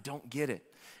 I don't get it.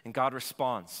 And God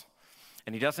responds.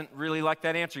 And he doesn't really like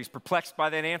that answer. He's perplexed by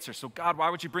that answer. So God,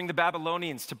 why would you bring the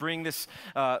Babylonians to bring this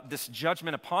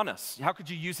judgment upon us? How could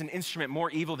you use an instrument more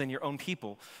evil than your own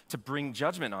people to bring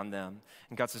judgment on them?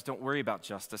 And God says, don't worry about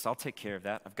justice. I'll take care of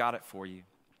that. I've got it for you.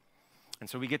 And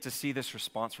so we get to see this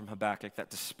response from Habakkuk that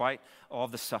despite all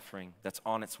the suffering that's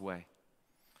on its way,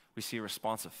 we see a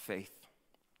response of faith.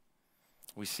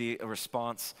 We see a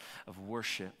response of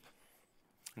worship.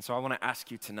 And so I want to ask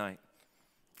you tonight,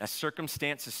 as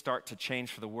circumstances start to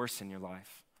change for the worse in your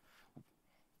life,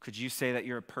 could you say that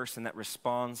you're a person that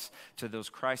responds to those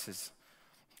crises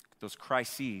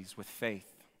with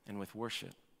faith and with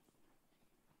worship?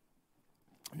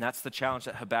 And that's the challenge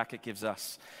that Habakkuk gives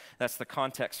us. That's the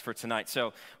context for tonight.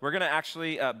 So we're going to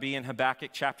actually be in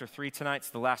Habakkuk chapter 3 tonight. It's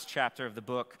the last chapter of the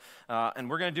book. And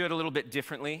we're going to do it a little bit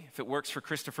differently. If it works for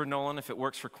Christopher Nolan, if it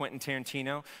works for Quentin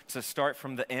Tarantino, to start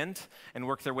from the end and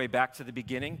work their way back to the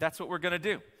beginning, that's what we're going to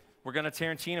do. We're going to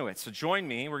Tarantino it. So join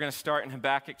me. We're going to start in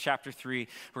Habakkuk chapter 3.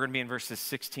 We're going to be in verses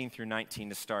 16 through 19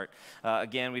 to start.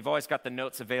 Again, we've always got the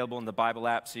notes available in the Bible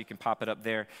app, so you can pop it up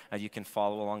there. You can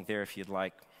follow along there if you'd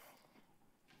like.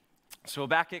 So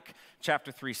Habakkuk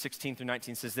chapter 3, 16 through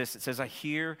 19 says this. It says, I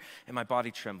hear and my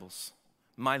body trembles.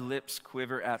 My lips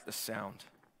quiver at the sound.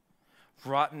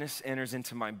 Rottenness enters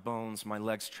into my bones. My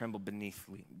legs tremble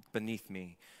beneath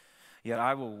me. Yet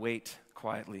I will wait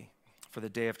quietly for the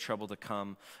day of trouble to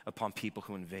come upon people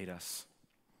who invade us.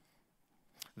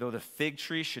 Though the fig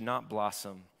tree should not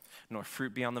blossom, nor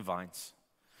fruit be on the vines,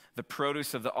 the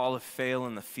produce of the olive fail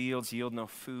and the fields yield no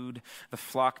food, the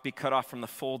flock be cut off from the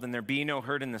fold, and there be no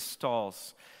herd in the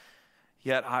stalls,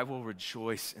 yet I will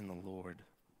rejoice in the Lord.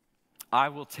 I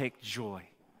will take joy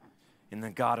in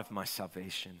the God of my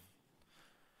salvation.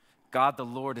 God the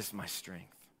Lord is my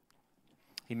strength.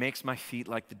 He makes my feet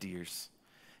like the deer's.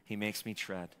 He makes me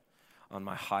tread on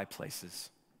my high places.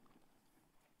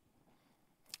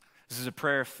 This is a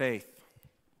prayer of faith.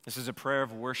 This is a prayer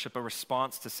of worship, a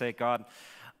response to say, God,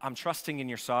 I'm trusting in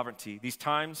your sovereignty. These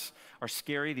times are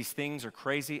scary, these things are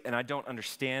crazy, and I don't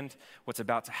understand what's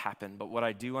about to happen. But what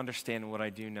I do understand and what I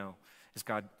do know is,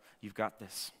 God, you've got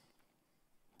this.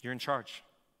 You're in charge.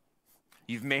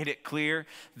 You've made it clear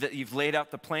that you've laid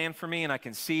out the plan for me, and I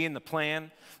can see in the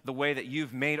plan the way that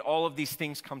you've made all of these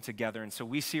things come together. And so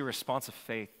we see a response of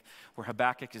faith where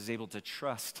Habakkuk is able to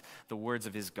trust the words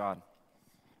of his God.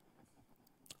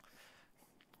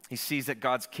 He sees that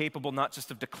God's capable not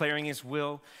just of declaring his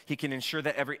will, he can ensure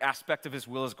that every aspect of his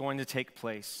will is going to take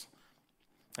place.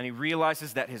 And he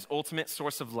realizes that his ultimate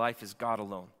source of life is God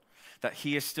alone, that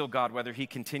he is still God, whether he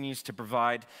continues to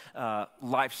provide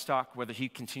livestock, whether he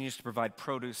continues to provide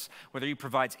produce, whether he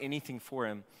provides anything for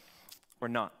him or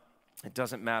not. It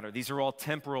doesn't matter. These are all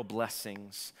temporal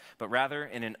blessings, but rather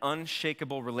in an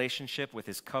unshakable relationship with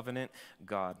his covenant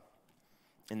God.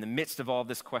 In the midst of all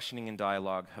this questioning and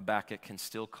dialogue, Habakkuk can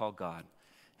still call God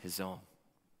his own.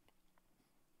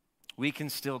 We can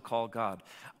still call God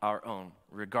our own,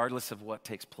 regardless of what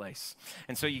takes place.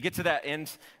 And so you get to that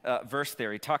end verse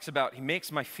there. He talks about, he makes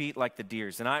my feet like the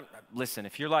deer's. And listen,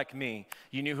 if you're like me,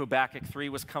 you knew Habakkuk 3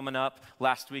 was coming up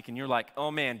last week, and you're like,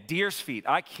 oh man, deer's feet.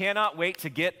 I cannot wait to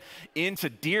get into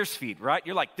deer's feet, right?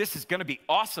 You're like, this is going to be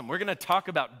awesome. We're going to talk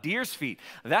about deer's feet.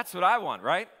 That's what I want,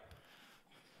 right?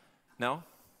 No?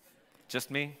 Just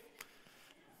me?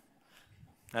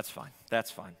 That's fine.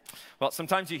 That's fine. Well,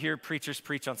 sometimes you hear preachers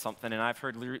preach on something, and I've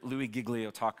heard Louis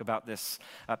Giglio talk about this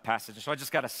passage. So I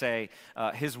just got to say,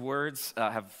 his words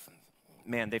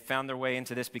they found their way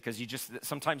into this because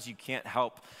sometimes you can't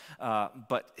help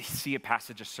but see a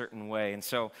passage a certain way. And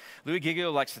so Louis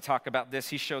Giglio likes to talk about this.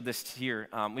 He showed this here.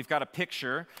 We've got a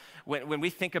picture. When we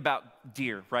think about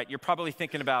deer, right, you're probably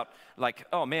thinking about like,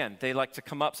 oh man, they like to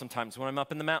come up sometimes when I'm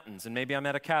up in the mountains and maybe I'm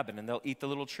at a cabin and they'll eat the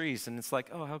little trees and it's like,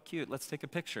 oh, how cute, let's take a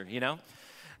picture, you know?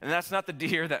 And that's not the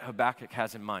deer that Habakkuk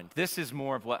has in mind. This is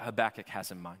more of what Habakkuk has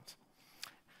in mind.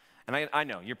 And I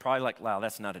know, you're probably like, wow,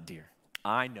 that's not a deer.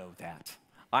 I know that.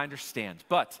 I understand.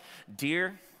 But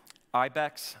deer,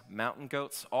 ibex, mountain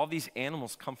goats, all these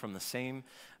animals come from the same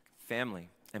family.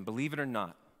 And believe it or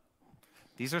not,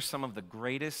 these are some of the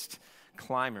greatest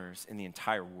climbers in the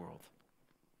entire world.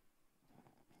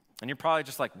 And you're probably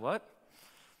just like, what?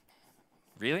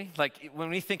 Really? Like when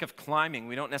we think of climbing,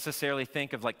 we don't necessarily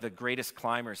think of like the greatest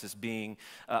climbers as being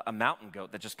a mountain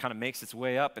goat that just kind of makes its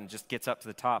way up and just gets up to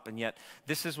the top. And yet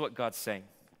this is what God's saying,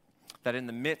 that in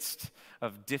the midst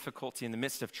of difficulty, in the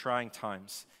midst of trying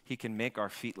times, he can make our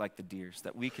feet like the deer's,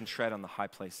 that we can tread on the high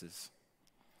places.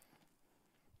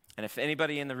 And if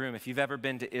anybody in the room, if you've ever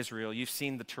been to Israel, you've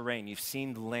seen the terrain, you've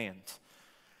seen the land.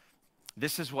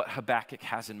 This is what Habakkuk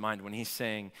has in mind when he's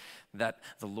saying that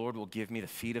the Lord will give me the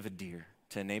feet of a deer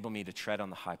to enable me to tread on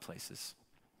the high places.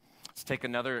 Let's take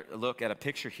another look at a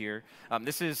picture here.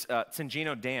 This is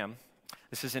Tingino Dam.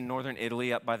 This is in northern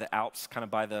Italy, up by the Alps, kind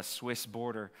of by the Swiss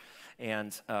border.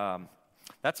 And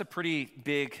that's a pretty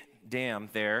big Dam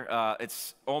there.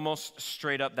 It's almost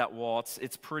straight up that wall.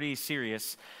 It's pretty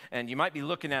serious. And you might be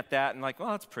looking at that and like, well,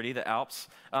 that's pretty, the Alps.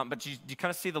 But you kind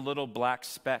of see the little black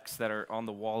specks that are on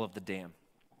the wall of the dam.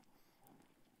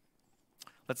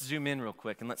 Let's zoom in real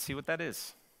quick and let's see what that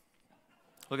is.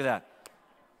 Look at that.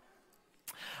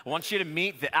 I want you to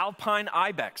meet the Alpine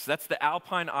ibex. That's the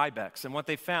Alpine ibex. And what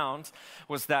they found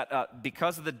was that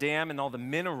because of the dam and all the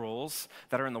minerals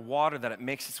that are in the water, that it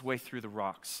makes its way through the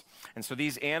rocks. And so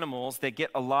these animals, they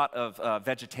get a lot of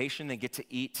vegetation. They get to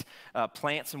eat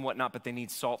plants and whatnot, but they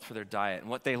need salt for their diet. And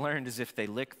what they learned is if they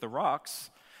lick the rocks,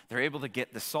 they're able to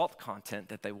get the salt content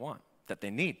that they want, that they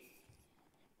need.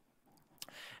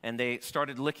 And they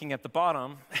started licking at the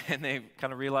bottom, and they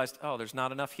kind of realized, oh, there's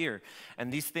not enough here.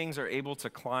 And these things are able to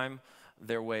climb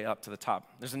their way up to the top.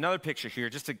 There's another picture here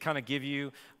just to kind of give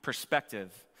you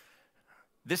perspective.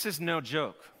 This is no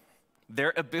joke.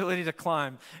 Their ability to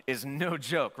climb is no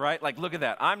joke, right? Like, look at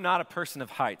that. I'm not a person of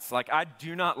heights. Like, I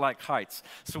do not like heights.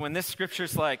 So when this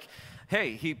scripture's like,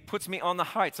 hey, he puts me on the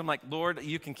heights. I'm like, Lord,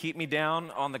 you can keep me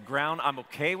down on the ground. I'm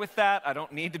okay with that. I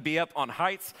don't need to be up on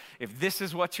heights if this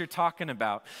is what you're talking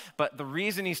about. But the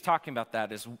reason he's talking about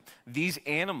that is these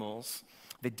animals,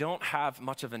 they don't have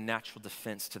much of a natural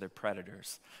defense to their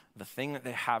predators. The thing that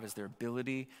they have is their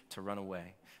ability to run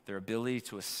away, their ability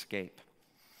to escape.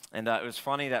 And it was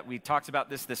funny that we talked about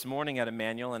this morning at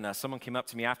Emmanuel, and someone came up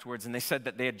to me afterwards, and they said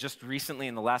that they had just recently,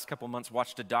 in the last couple months,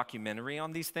 watched a documentary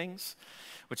on these things,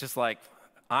 which is like,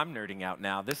 I'm nerding out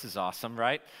now. This is awesome,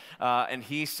 right? And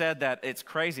he said that it's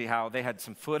crazy how they had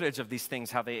some footage of these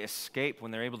things, how they escape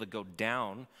when they're able to go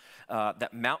down,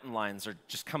 that mountain lions are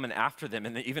just coming after them,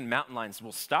 and even mountain lions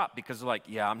will stop because they're like,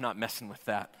 yeah, I'm not messing with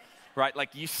that. Right?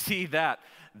 Like you see that.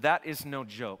 That is no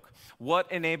joke. What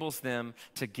enables them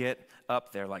to get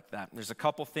up there like that? There's a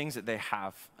couple things that they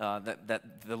have that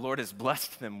the Lord has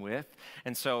blessed them with.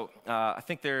 And so I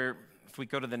think if we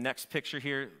go to the next picture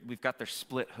here, we've got their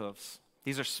split hooves.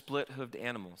 These are split-hooved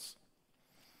animals.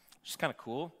 Which is kind of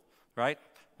cool, right?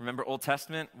 Remember Old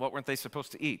Testament? What weren't they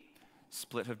supposed to eat?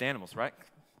 Split-hooved animals, right?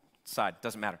 Side,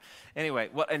 doesn't matter. Anyway,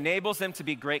 what enables them to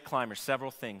be great climbers,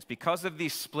 several things. Because of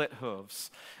these split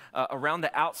hooves, around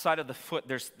the outside of the foot,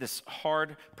 there's this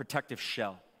hard protective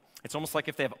shell. It's almost like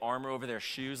if they have armor over their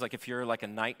shoes, like if you're like a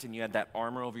knight and you had that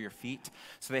armor over your feet.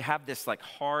 So they have this like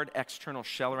hard external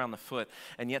shell around the foot,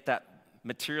 and yet that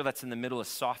material that's in the middle is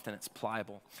soft and it's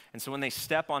pliable. And so when they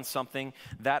step on something,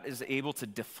 that is able to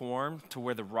deform to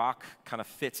where the rock kind of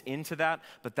fits into that,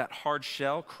 but that hard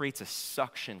shell creates a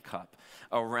suction cup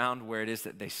around where it is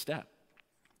that they step.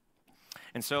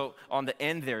 And so on the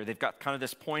end there, they've got kind of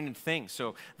this pointed thing,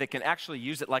 so they can actually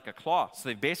use it like a claw. So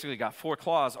they've basically got 4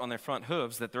 claws on their front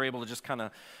hooves that they're able to just kind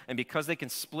of, and because they can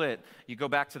split, you go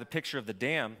back to the picture of the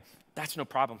dam, that's no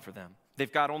problem for them.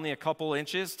 They've got only a couple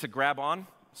inches to grab on,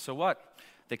 so what?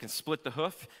 They can split the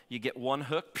hoof. You get one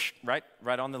hook, right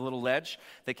on the little ledge.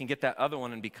 They can get that other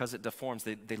one, and because it deforms,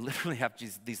 they literally have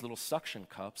these little suction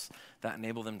cups that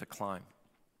enable them to climb.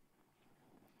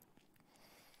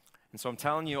 And so I'm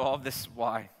telling you all of this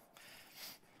why.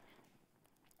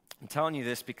 I'm telling you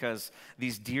this because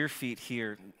these deer feet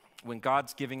here, when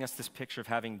God's giving us this picture of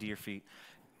having deer feet,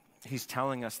 he's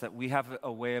telling us that we have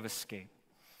a way of escape.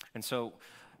 And so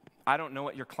I don't know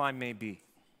what your climb may be.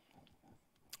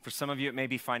 For some of you, it may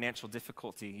be financial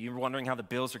difficulty. You're wondering how the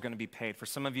bills are going to be paid. For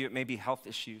some of you, it may be health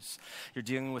issues. You're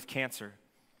dealing with cancer.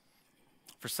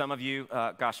 For some of you,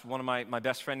 one of my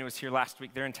best friend who was here last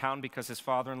week, they're in town because his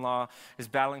father-in-law is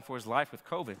battling for his life with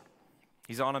COVID.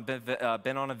 He's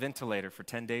been on a ventilator for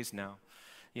 10 days now.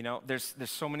 You know, there's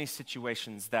so many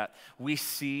situations that we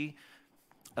see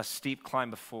a steep climb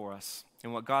before us.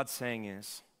 And what God's saying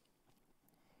is,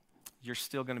 you're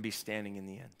still going to be standing in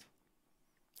the end.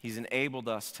 He's enabled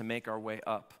us to make our way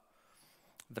up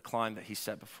the climb that he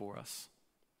set before us.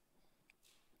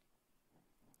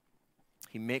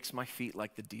 He makes my feet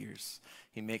like the deer's.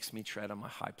 He makes me tread on my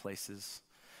high places.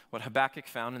 What Habakkuk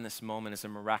found in this moment is a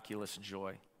miraculous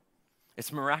joy.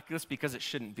 It's miraculous because it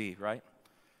shouldn't be, right?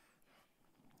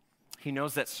 He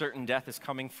knows that certain death is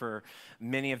coming for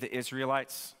many of the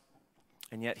Israelites,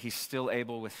 and yet he's still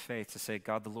able with faith to say,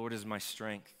 God, the Lord is my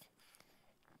strength.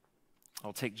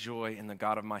 I'll take joy in the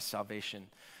God of my salvation.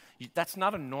 That's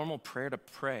not a normal prayer to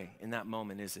pray in that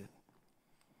moment, is it?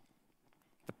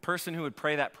 The person who would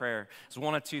pray that prayer is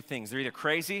one of two things. They're either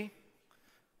crazy,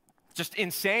 just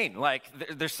insane. Like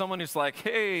there's someone who's like,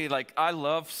 hey, like I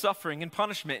love suffering and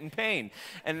punishment and pain.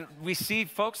 And we see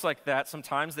folks like that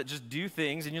sometimes that just do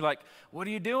things and you're like, what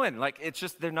are you doing? Like it's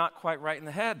just, they're not quite right in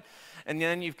the head. And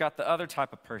then you've got the other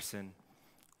type of person.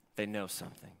 They know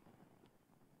something.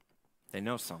 They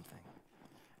know something.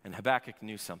 And Habakkuk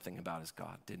knew something about his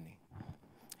God, didn't he?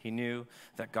 He knew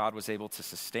that God was able to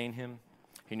sustain him.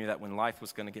 He knew that when life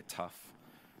was going to get tough,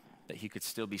 that he could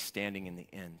still be standing in the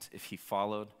end if he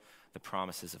followed the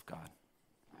promises of God.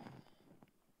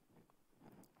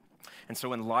 And so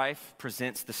when life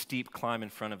presents the steep climb in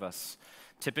front of us,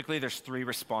 typically there's 3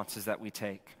 responses that we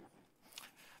take.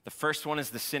 The first one is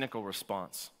the cynical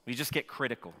response. We just get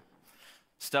critical.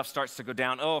 Stuff starts to go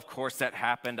down. Oh, of course that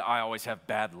happened. I always have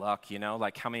bad luck,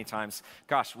 like how many times,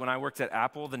 gosh, when I worked at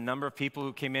Apple, the number of people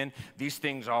who came in, these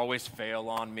things always fail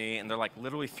on me, and they're like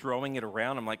literally throwing it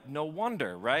around. I'm like, no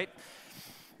wonder, right?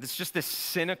 It's just this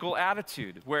cynical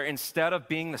attitude where instead of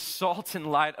being the salt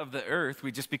and light of the earth,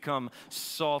 we just become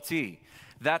salty.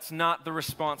 That's not the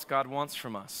response God wants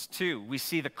from us. 2, we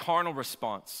see the carnal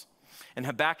response. In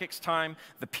Habakkuk's time,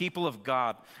 the people of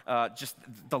God, just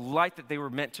the light that they were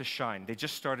meant to shine, they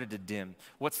just started to dim.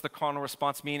 What's the carnal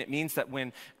response mean? It means that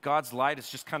when God's light is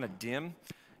just kind of dim,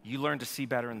 you learn to see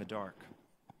better in the dark.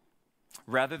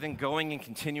 Rather than going and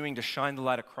continuing to shine the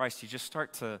light of Christ, you just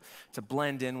start to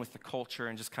blend in with the culture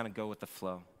and just kind of go with the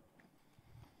flow.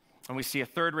 And we see a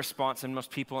third response in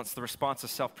most people, and it's the response of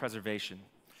self-preservation.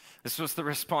 This was the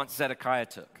response Zedekiah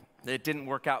took. It didn't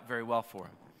work out very well for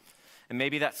him. And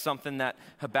maybe that's something that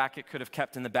Habakkuk could have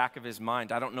kept in the back of his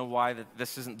mind. I don't know why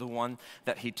this isn't the one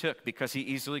that he took, because he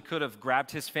easily could have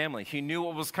grabbed his family. He knew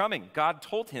what was coming. God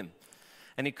told him.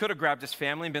 And he could have grabbed his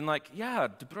family and been like, yeah,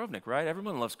 Dubrovnik, right?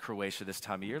 Everyone loves Croatia this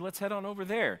time of year. Let's head on over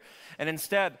there. And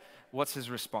instead, what's his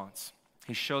response?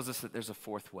 He shows us that there's a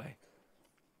fourth way.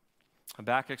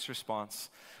 Habakkuk's response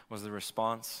was the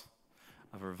response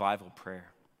of revival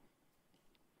prayer.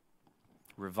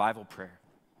 Revival prayer.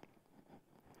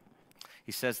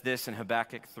 He says this in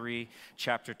Habakkuk 3,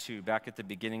 chapter 2, back at the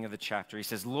beginning of the chapter. He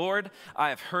says, Lord, I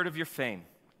have heard of your fame.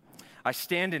 I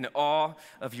stand in awe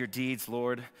of your deeds,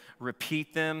 Lord.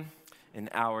 Repeat them in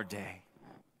our day.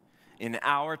 In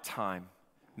our time,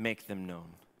 make them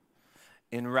known.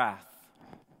 In wrath,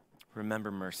 remember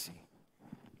mercy.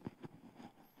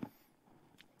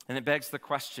 And it begs the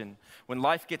question, when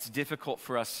life gets difficult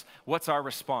for us, what's our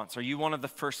response? Are you one of the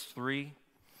first 3?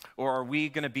 Or are we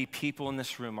going to be people in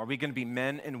this room? Are we going to be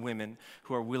men and women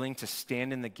who are willing to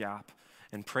stand in the gap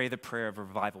and pray the prayer of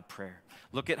revival prayer?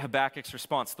 Look at Habakkuk's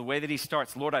response. The way that he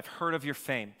starts, Lord, I've heard of your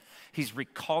fame. He's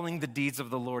recalling the deeds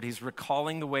of the Lord. He's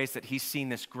recalling the ways that he's seen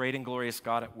this great and glorious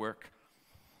God at work.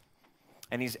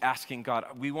 And he's asking God,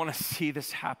 we want to see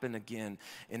this happen again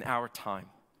in our time.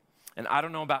 And I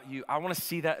don't know about you, I want to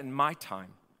see that in my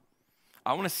time.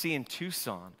 I want to see in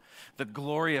Tucson the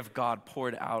glory of God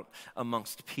poured out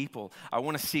amongst people. I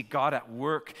want to see God at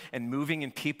work and moving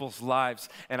in people's lives.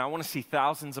 And I want to see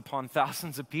thousands upon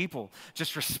thousands of people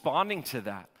just responding to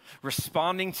that,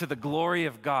 responding to the glory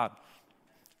of God.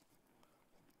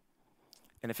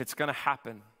 And if it's going to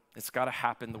happen, it's got to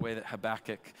happen the way that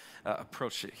Habakkuk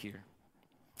approached it here.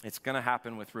 It's going to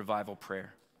happen with revival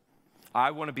prayer.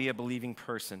 I want to be a believing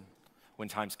person when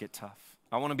times get tough.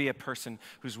 I want to be a person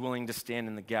who's willing to stand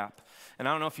in the gap. And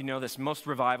I don't know if you know this, most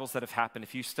revivals that have happened,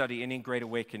 if you study any great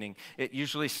awakening, it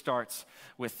usually starts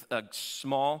with a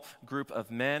small group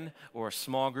of men or a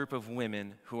small group of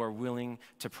women who are willing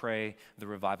to pray the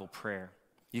revival prayer.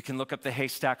 You can look up the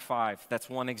Haystack 5. That's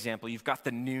one example. You've got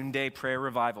the Noonday Prayer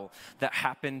Revival that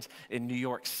happened in New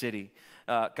York City.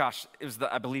 It was,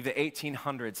 I believe, the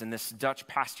 1800s, and this Dutch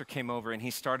pastor came over, and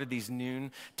he started these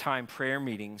noontime prayer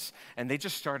meetings, and they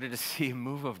just started to see a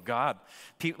move of God.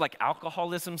 People, like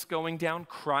alcoholism's going down,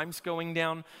 crime's going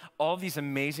down. All these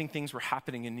amazing things were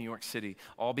happening in New York City,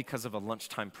 all because of a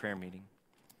lunchtime prayer meeting.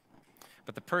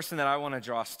 But the person that I want to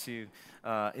draw us to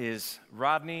is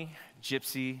Rodney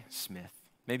Gypsy Smith.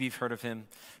 Maybe you've heard of him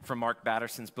from Mark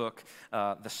Batterson's book,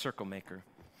 The Circle Maker.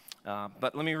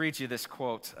 But let me read you this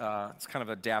quote. It's kind of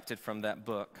adapted from that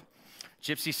book.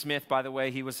 Gypsy Smith, by the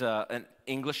way, he was an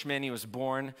Englishman. He was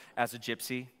born as a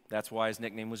gypsy. That's why his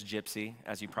nickname was Gypsy,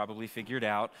 as you probably figured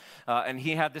out. And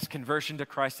he had this conversion to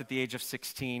Christ at the age of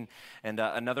 16. And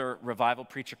another revival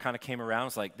preacher kind of came around and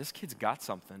was like, this kid's got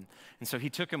something. And so he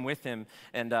took him with him.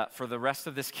 And for the rest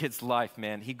of this kid's life,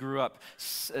 man, he grew up,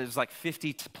 it was like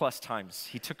 50 plus times.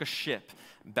 He took a ship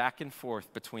back and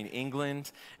forth between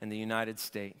England and the United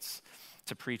States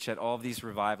to preach at all of these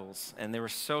revivals. And they were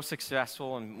so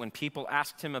successful, and when people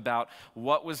asked him about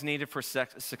what was needed for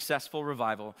successful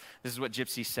revival, this is what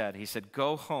Gypsy said. He said,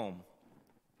 go home,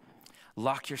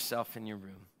 lock yourself in your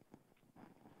room,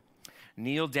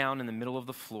 kneel down in the middle of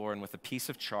the floor, and with a piece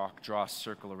of chalk, draw a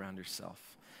circle around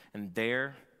yourself. And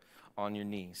there, on your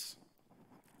knees,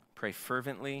 pray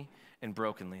fervently and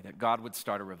brokenly that God would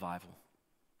start a revival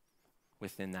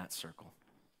within that circle.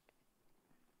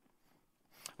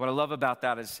 What I love about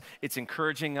that is it's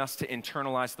encouraging us to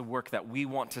internalize the work that we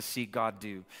want to see God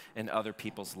do in other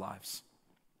people's lives.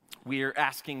 We are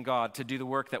asking God to do the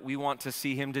work that we want to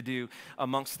see him to do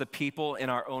amongst the people in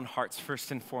our own hearts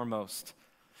first and foremost.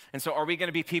 And so are we going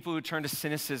to be people who turn to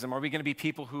cynicism? Are we going to be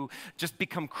people who just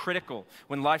become critical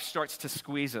when life starts to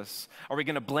squeeze us? Are we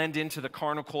going to blend into the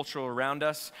carnal culture around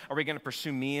us? Are we going to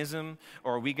pursue meism?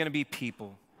 Or are we going to be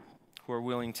people who are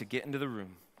willing to get into the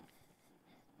room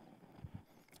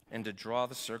and to draw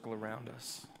the circle around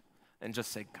us and just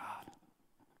say, God,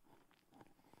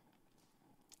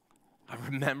 I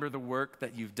remember the work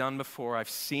that you've done before. I've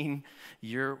seen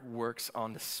your works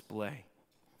on display.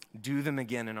 Do them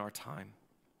again in our time.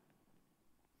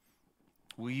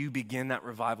 Will you begin that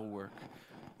revival work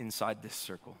inside this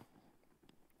circle?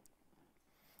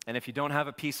 And if you don't have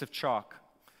a piece of chalk,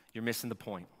 you're missing the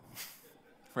point,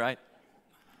 right?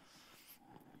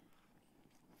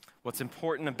 What's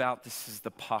important about this is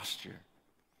the posture.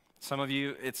 Some of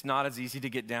you, it's not as easy to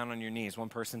get down on your knees. One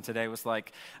person today was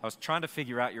like, I was trying to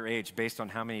figure out your age based on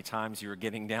how many times you were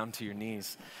getting down to your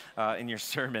knees in your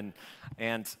sermon.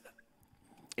 And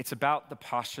it's about the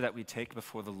posture that we take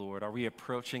before the Lord. Are we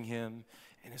approaching him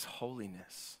in his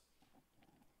holiness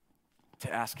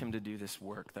to ask him to do this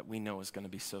work that we know is going to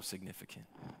be so significant?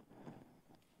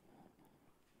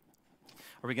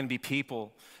 Are we going to be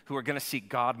people who are going to see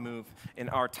God move in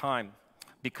our time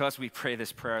because we pray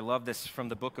this prayer? I love this from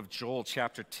the book of Joel,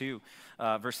 chapter 2,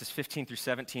 verses 15 through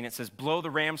 17. It says, blow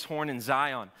the ram's horn in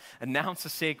Zion, announce a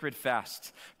sacred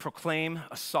fast, proclaim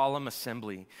a solemn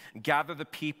assembly, gather the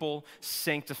people,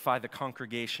 sanctify the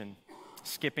congregation.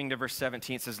 Skipping to verse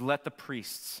 17, it says, let the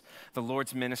priests, the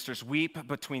Lord's ministers, weep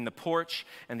between the porch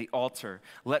and the altar.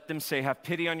 Let them say, have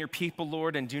pity on your people,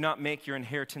 Lord, and do not make your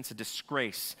inheritance a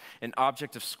disgrace, an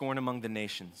object of scorn among the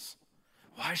nations.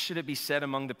 Why should it be said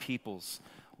among the peoples,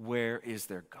 where is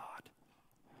their God?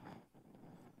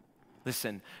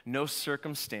 Listen, no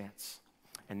circumstance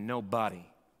and nobody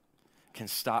can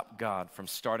stop God from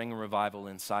starting a revival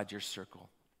inside your circle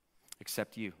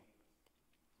except you.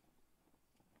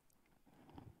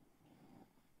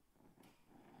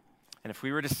 And if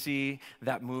we were to see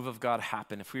that move of God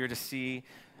happen, if we were to see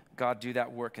God do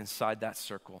that work inside that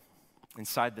circle,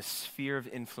 inside the sphere of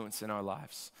influence in our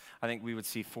lives, I think we would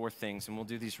see four things, and we'll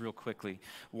do these real quickly.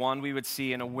 One, we would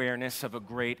see an awareness of a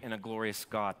great and a glorious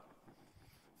God.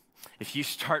 If you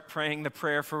start praying the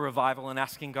prayer for revival and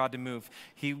asking God to move,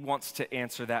 he wants to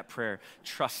answer that prayer.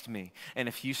 Trust me. And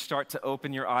if you start to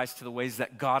open your eyes to the ways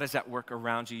that God is at work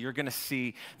around you, you're going to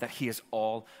see that he is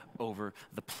all over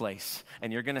the place.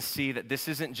 And you're going to see that this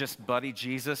isn't just buddy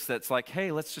Jesus that's like,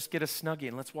 hey, let's just get a Snuggie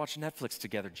and let's watch Netflix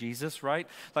together. Jesus, right?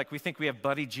 Like we think we have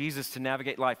buddy Jesus to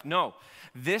navigate life. No,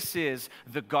 this is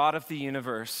the God of the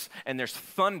universe, and there's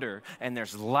thunder and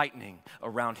there's lightning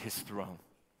around his throne.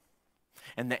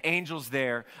 And the angels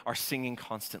there are singing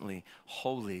constantly,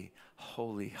 holy,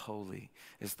 holy, holy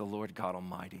is the Lord God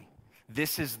Almighty.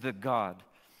 This is the God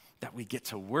that we get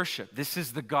to worship. This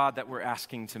is the God that we're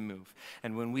asking to move.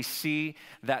 And when we see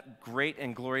that great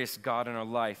and glorious God in our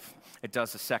life, it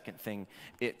does the second thing.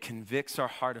 It convicts our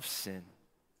heart of sin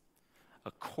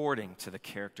according to the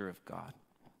character of God.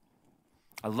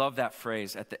 I love that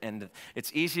phrase at the end.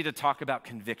 It's easy to talk about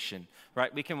conviction,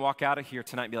 right? We can walk out of here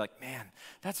tonight and be like, man,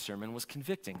 that sermon was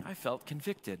convicting. I felt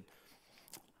convicted.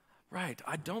 Right,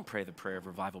 I don't pray the prayer of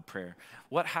revival prayer.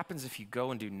 What happens if you go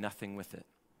and do nothing with it?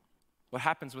 What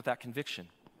happens with that conviction?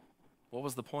 What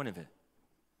was the point of it?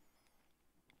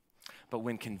 But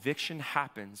when conviction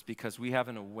happens because we have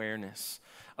an awareness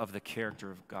of the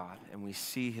character of God and we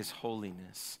see his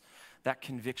holiness, that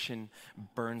conviction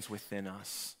burns within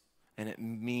us. And it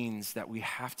means that we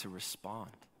have to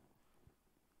respond.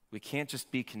 We can't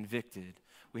just be convicted.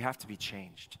 We have to be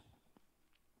changed.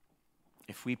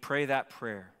 If we pray that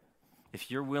prayer,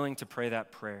 if you're willing to pray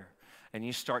that prayer, and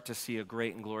you start to see a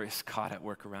great and glorious God at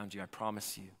work around you, I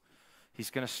promise you,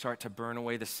 he's going to start to burn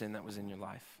away the sin that was in your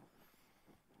life.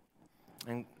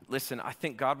 And listen, I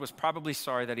think God was probably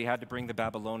sorry that he had to bring the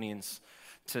Babylonians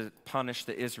to punish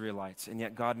the Israelites, and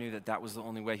yet God knew that that was the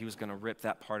only way he was going to rip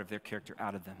that part of their character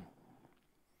out of them.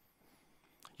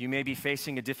 You may be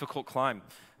facing a difficult climb.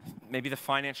 Maybe the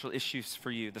financial issues for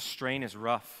you, the strain is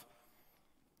rough.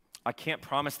 I can't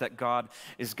promise that God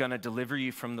is going to deliver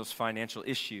you from those financial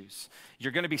issues.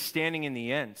 You're going to be standing in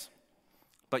the end,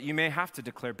 but you may have to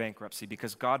declare bankruptcy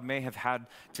because God may have had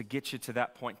to get you to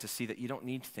that point to see that you don't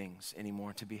need things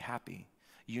anymore to be happy.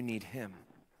 You need him,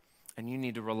 and you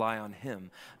need to rely on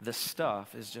him. The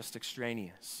stuff is just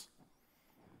extraneous.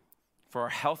 For our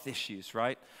health issues,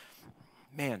 right?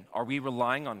 man, are we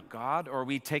relying on God, or are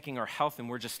we taking our health and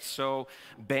we're just so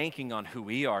banking on who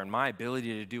we are and my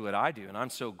ability to do what I do, and I'm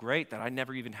so great that I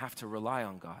never even have to rely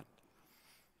on God?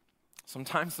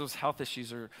 Sometimes those health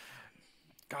issues are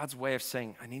God's way of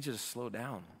saying, I need you to slow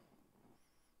down.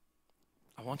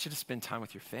 I want you to spend time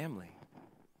with your family.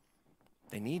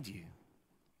 They need you.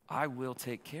 I will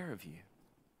take care of you.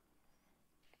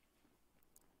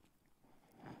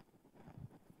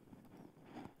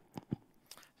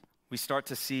 We start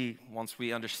to see, once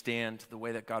we understand the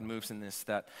way that God moves in this,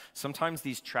 that sometimes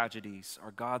these tragedies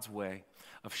are God's way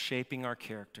of shaping our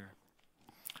character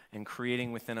and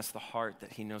creating within us the heart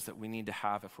that he knows that we need to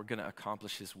have if we're going to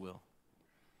accomplish his will.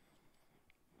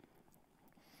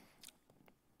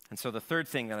 And so the third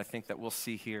thing that I think that we'll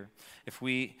see here, if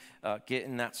we get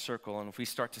in that circle and if we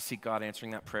start to see God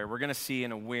answering that prayer, we're going to see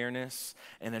an awareness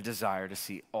and a desire to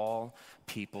see all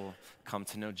people come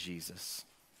to know Jesus.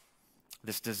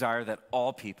 This desire that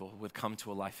all people would come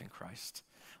to a life in Christ.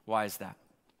 Why is that?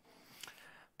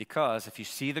 Because if you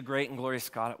see the great and glorious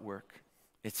God at work,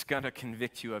 it's going to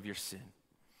convict you of your sin.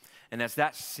 And as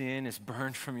that sin is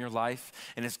burned from your life,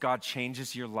 and as God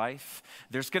changes your life,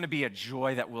 there's going to be a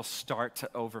joy that will start to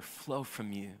overflow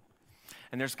from you.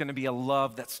 And there's going to be a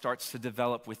love that starts to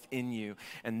develop within you.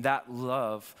 And that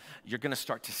love, you're going to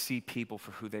start to see people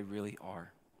for who they really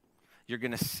are. You're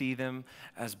going to see them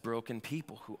as broken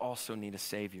people who also need a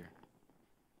Savior.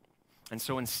 And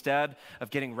so instead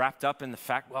of getting wrapped up in the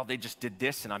fact, well, they just did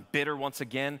this and I'm bitter once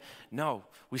again, no,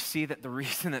 we see that the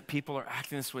reason that people are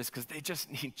acting this way is because they just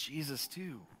need Jesus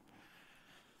too.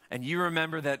 And you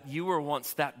remember that you were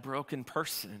once that broken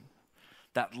person,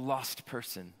 that lost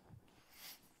person,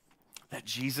 that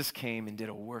Jesus came and did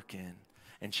a work in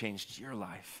and changed your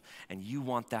life. And you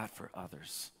want that for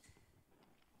others.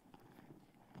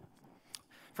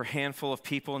 For a handful of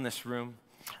people in this room,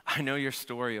 I know your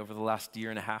story over the last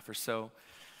year and a half or so.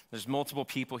 There's multiple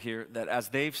people here that as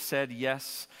they've said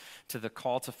yes to the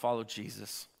call to follow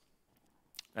Jesus,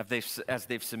 as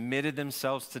they've submitted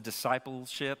themselves to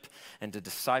discipleship and to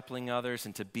discipling others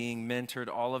and to being mentored,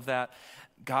 all of that,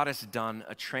 God has done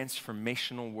a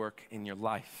transformational work in your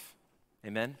life.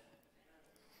 Amen?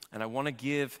 And I want to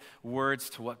give words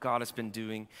to what God has been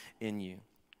doing in you.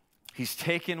 He's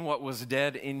taken what was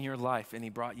dead in your life and he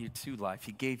brought you to life.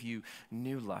 He gave you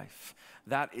new life.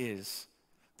 That is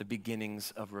the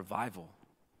beginnings of revival.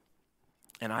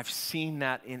 And I've seen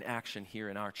that in action here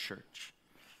in our church.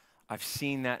 I've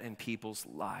seen that in people's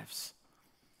lives.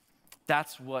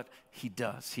 That's what he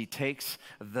does. He takes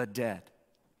the dead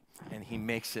and he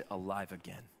makes it alive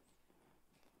again.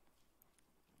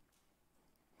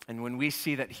 And when we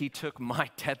see that he took my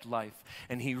dead life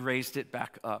and he raised it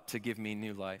back up to give me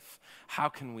new life, how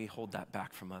can we hold that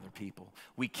back from other people?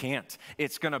 We can't.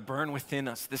 It's going to burn within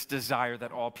us, this desire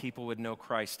that all people would know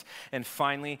Christ. And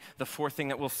finally, the fourth thing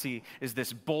that we'll see is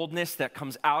this boldness that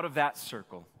comes out of that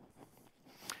circle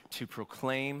to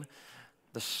proclaim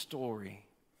the story,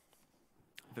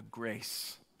 the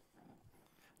grace,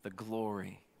 the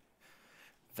glory,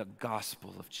 the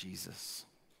gospel of Jesus.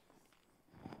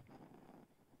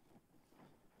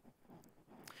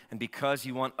 And because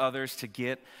you want others to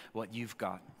get what you've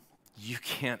got, you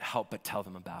can't help but tell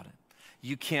them about it.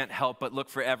 You can't help but look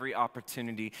for every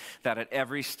opportunity that at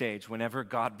every stage, whenever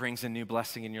God brings a new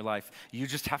blessing in your life, you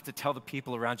just have to tell the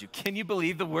people around you, can you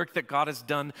believe the work that God has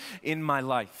done in my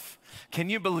life? Can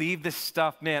you believe this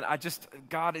stuff? Man,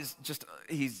 God is just,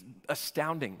 he's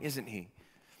astounding, isn't he?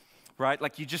 Right?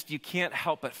 Like you can't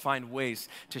help but find ways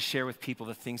to share with people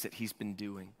the things that he's been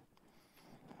doing.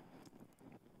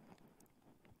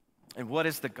 And what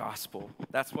is the gospel?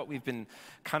 That's what we've been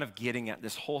kind of getting at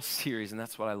this whole series, and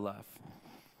that's what I love,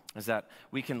 is that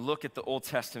we can look at the Old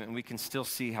Testament and we can still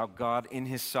see how God in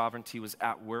his sovereignty was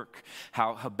at work,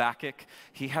 how Habakkuk,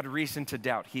 he had reason to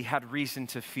doubt, he had reason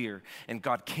to fear, and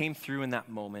God came through in that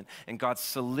moment, and God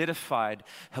solidified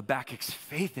Habakkuk's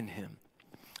faith in him.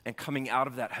 And coming out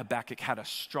of that, Habakkuk had a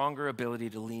stronger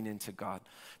ability to lean into God,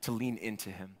 to lean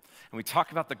into him. And we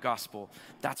talk about the gospel,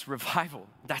 that's revival.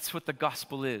 That's what the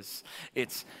gospel is.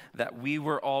 It's that we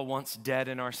were all once dead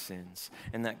in our sins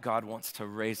and that God wants to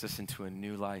raise us into a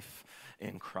new life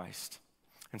in Christ.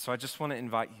 And so I just want to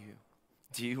invite you,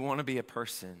 do you want to be a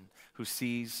person who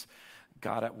sees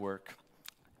God at work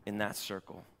in that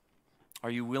circle? Are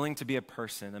you willing to be a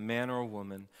person, a man or a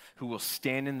woman, who will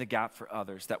stand in the gap for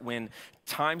others, that when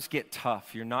times get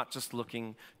tough, you're not just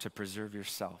looking to preserve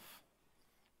yourself,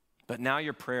 but now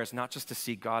your prayer is not just to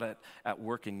see God at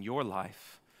work in your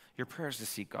life, your prayer is to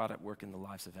see God at work in the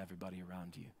lives of everybody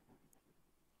around you.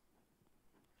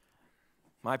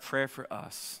 My prayer for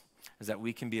us is that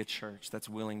we can be a church that's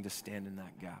willing to stand in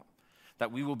that gap,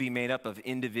 that we will be made up of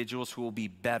individuals who will be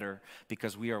better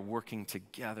because we are working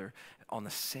together on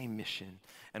the same mission.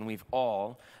 And we've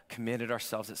all committed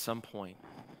ourselves at some point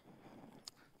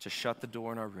to shut the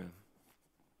door in our room,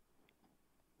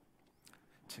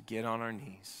 to get on our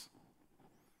knees,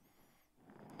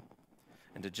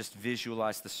 and to just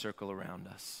visualize the circle around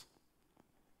us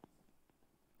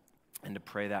and to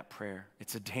pray that prayer.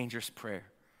 It's a dangerous prayer.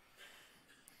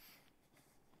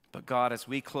 But God, as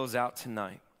we close out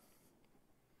tonight,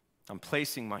 I'm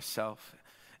placing myself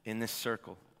in this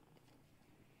circle.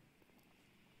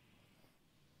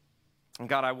 And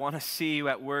God, I want to see you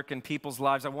at work in people's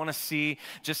lives. I want to see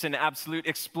just an absolute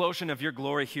explosion of your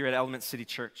glory here at Element City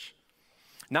Church.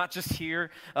 Not just here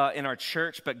in our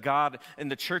church, but God, in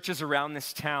the churches around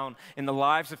this town, in the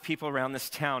lives of people around this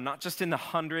town, not just in the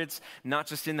hundreds, not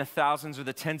just in the thousands or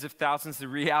the tens of thousands. The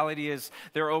reality is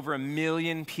there are over 1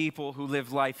 million people who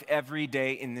live life every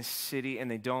day in this city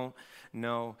and they don't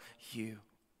know you.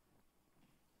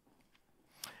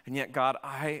 And yet, God,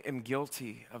 I am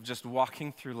guilty of just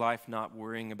walking through life not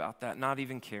worrying about that, not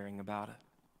even caring about it.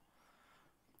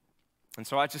 And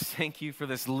so I just thank you for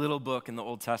this little book in the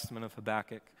Old Testament of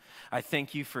Habakkuk. I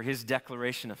thank you for his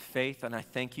declaration of faith, and I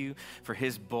thank you for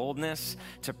his boldness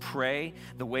to pray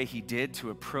the way he did, to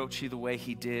approach you the way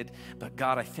he did. But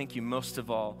God, I thank you most of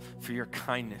all for your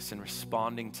kindness in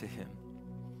responding to him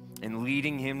and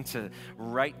leading him to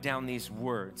write down these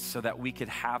words so that we could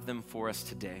have them for us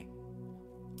today.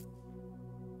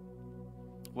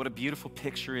 What a beautiful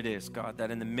picture it is, God,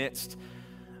 that in the midst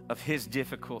of his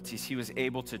difficulties, he was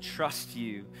able to trust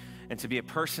you and to be a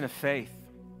person of faith.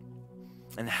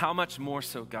 And how much more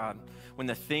so, God, when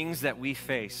the things that we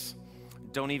face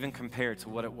don't even compare to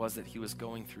what it was that he was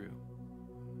going through.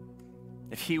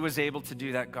 If he was able to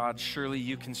do that, God, surely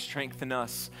you can strengthen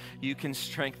us. You can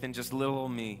strengthen just little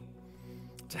old me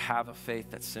to have a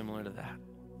faith that's similar to that.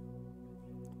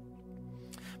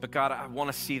 But God, I want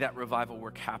to see that revival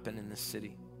work happen in this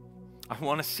city. I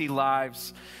want to see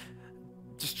lives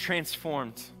just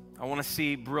transformed. I want to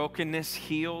see brokenness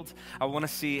healed. I want to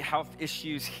see health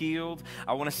issues healed.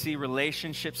 I want to see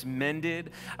relationships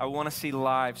mended. I want to see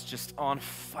lives just on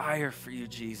fire for you,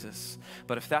 Jesus.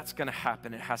 But if that's going to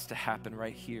happen, it has to happen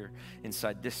right here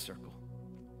inside this circle.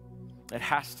 It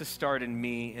has to start in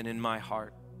me and in my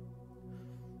heart.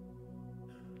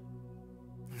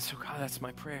 And so, God, that's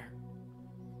my prayer.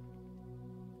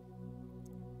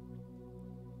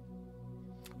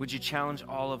 Would you challenge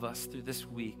all of us through this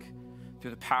week,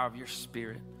 through the power of your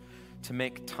Spirit, to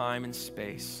make time and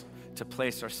space to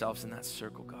place ourselves in that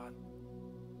circle, God?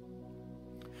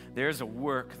 There's a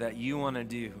work that you want to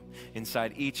do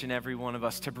inside each and every one of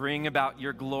us to bring about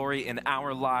your glory in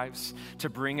our lives, to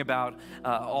bring about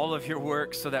all of your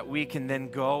work so that we can then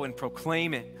go and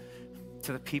proclaim it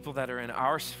to the people that are in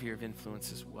our sphere of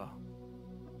influence as well.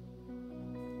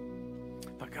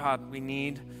 But God, we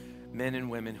need men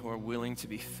and women who are willing to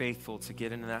be faithful to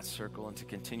get into that circle and to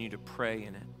continue to pray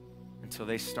in it until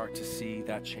they start to see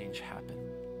that change happen.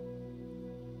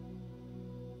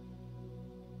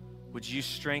 Would you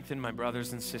strengthen my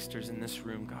brothers and sisters in this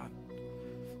room, God,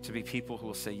 to be people who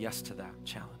will say yes to that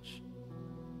challenge?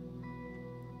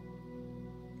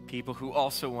 People who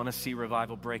also want to see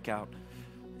revival break out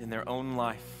in their own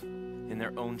life, in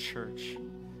their own church,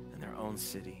 in their own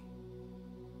city.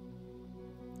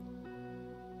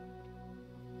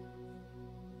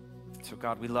 So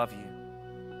God, we love you.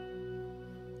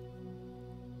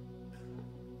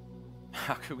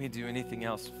 How could we do anything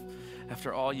else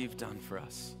after all you've done for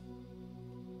us?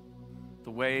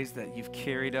 The ways that you've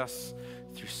carried us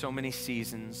through so many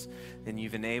seasons, and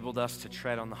you've enabled us to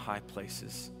tread on the high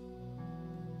places.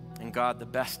 And God, the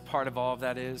best part of all of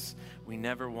that is we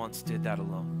never once did that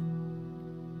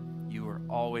alone. You were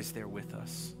always there with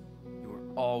us. You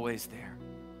were always there.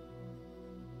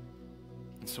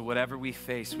 And so whatever we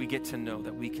face, we get to know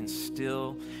that we can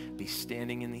still be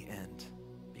standing in the end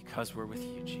because we're with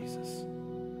you, Jesus.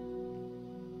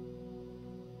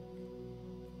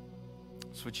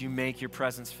 So would you make your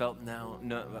presence felt now?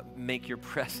 No, make your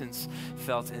presence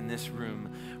felt in this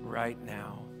room right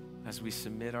now as we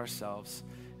submit ourselves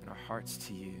and our hearts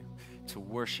to you, to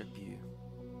worship you.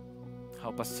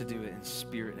 Help us to do it in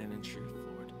spirit and in truth,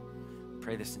 Lord.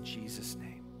 Pray this in Jesus'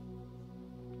 name.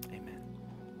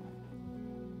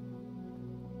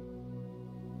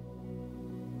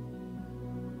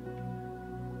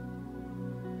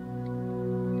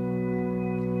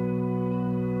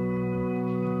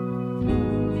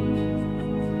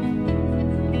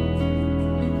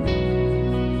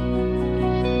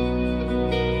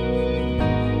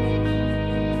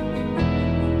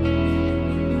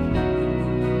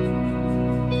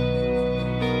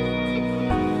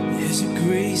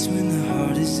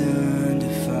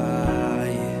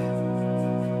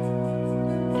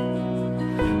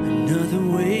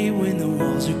 another way when the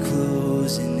walls are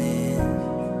closing in.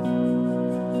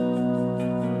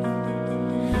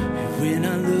 And when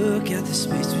I look at the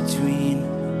space between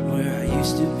where I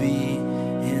used to be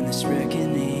and this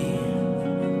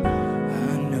reckoning,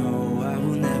 I know I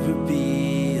will never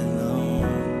be alone.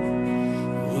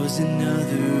 There was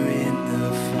another in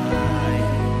the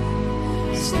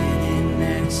fire, standing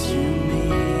next to me.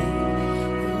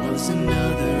 There was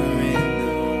another in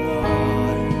the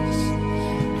waters,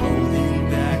 holding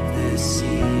back the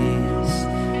seas.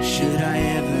 Should I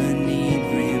ever need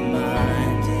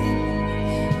reminding,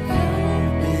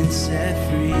 I've been set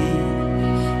free.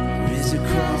 There is a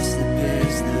cross that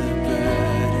bears the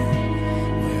burden,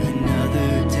 where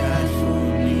another died for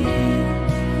me.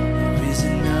 There is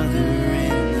another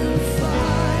in the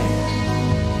fire.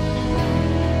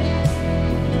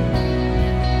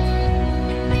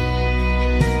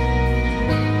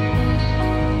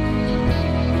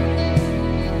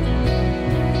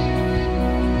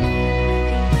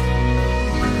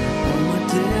 All my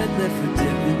dead left for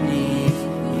dead beneath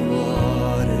the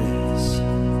waters.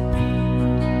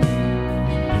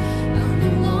 I'm no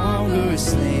longer a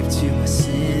slave to my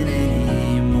sin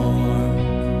anymore.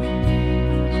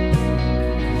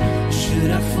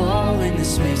 Should I fall in the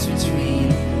space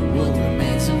between what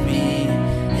remains of me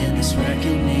and this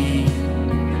reckoning?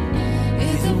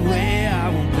 Either way, I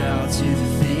won't bow to the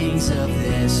things of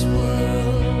this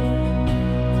world.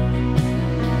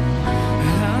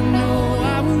 I know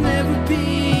I will never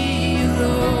be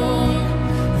alone.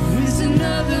 There is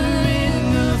another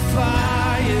in the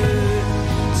fire,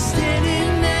 standing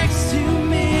next to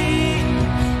me.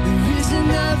 There is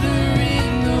another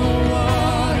in the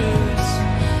waters,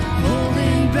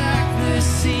 holding back the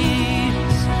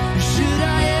seas. Should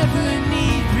I ever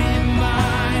need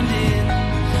reminding,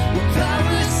 what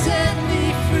power set me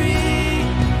free?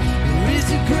 There is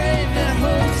a grave that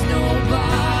holds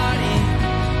nobody.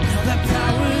 Now that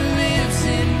power lives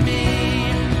in me.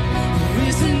 There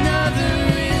is another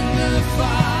in the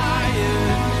fire.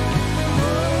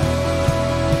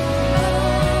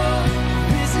 Oh,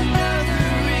 there is another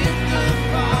in the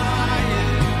fire.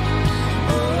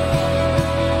 Oh,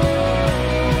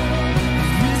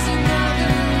 there is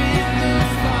another in the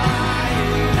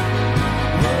fire.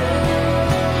 Oh,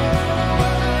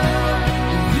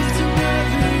 there is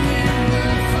another in the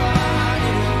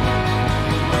fire.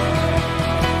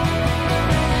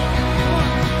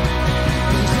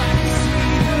 Cause I can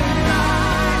see the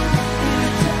light in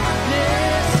the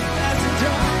darkness as the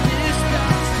darkness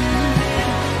starts to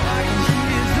end. I can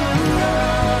hear the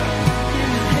roar in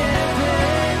the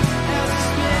heavens as the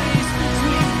space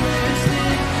between wears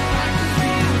thin. I can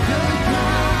feel the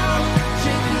ground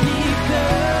shake beneath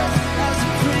us as the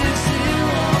prison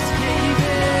walls cave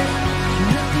in.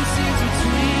 Nothing stands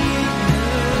between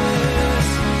us.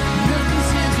 Nothing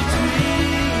stands between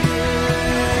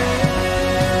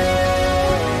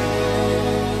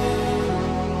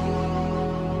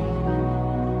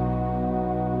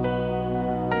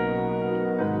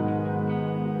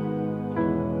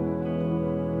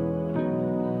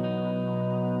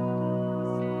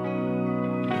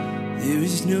There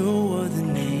is no other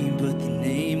name but the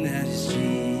name that is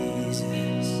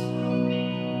Jesus.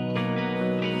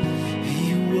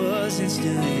 He was and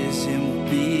still is and will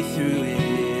be through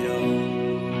it all.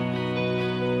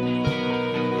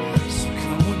 So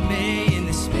come with me in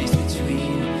the space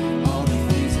between all the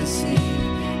things unseen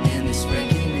and this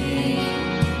reckoning.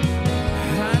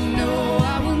 I know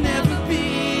I will never be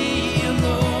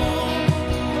alone.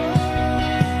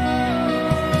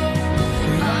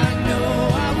 I know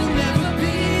I will never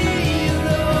be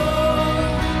alone.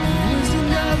 There's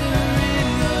another in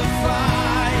the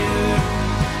fire,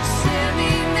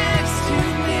 standing next to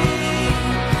me.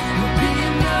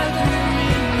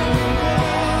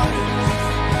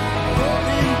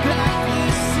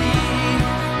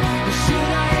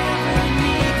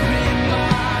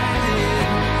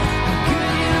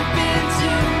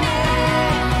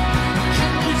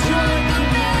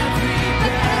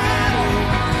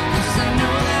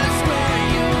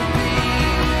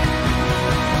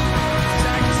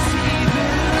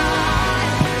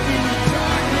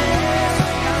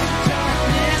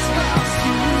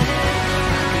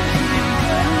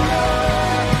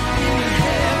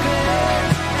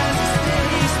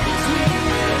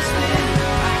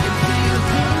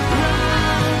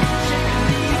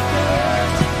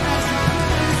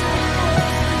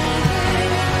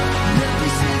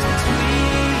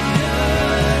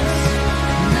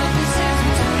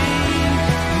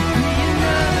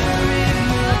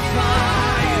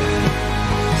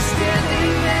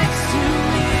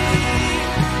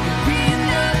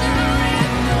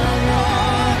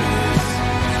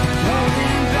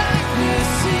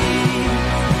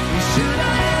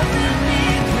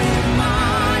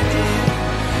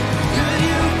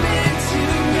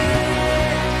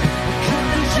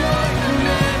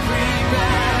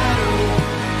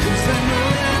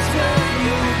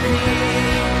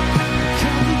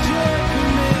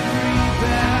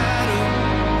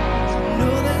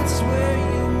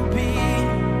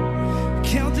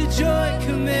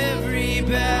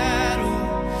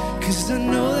 'cause I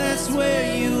know that's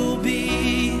where you'll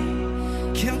be.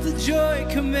 Count the joy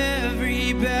come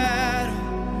every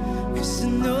battle, 'cause I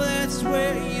know that's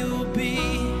where you'll be.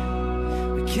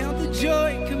 Count the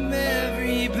joy come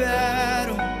every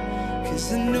battle,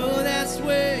 'cause I know that's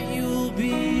where you'll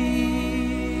be.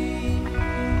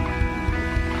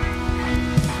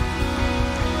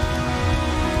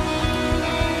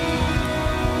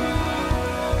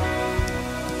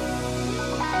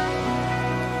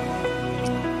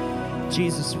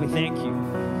 Jesus, we thank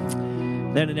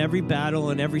you that in every battle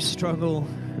and every struggle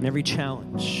and every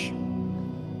challenge,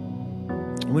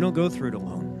 we don't go through it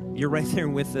alone. You're right there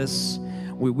with us.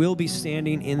 We will be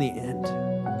standing in the end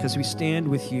because we stand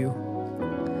with you.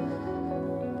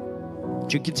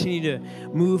 Would you continue to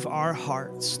move our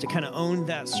hearts to kind of own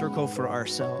that circle for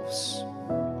ourselves?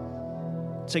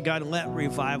 Say, God, let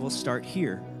revival start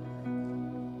here,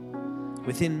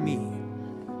 within me,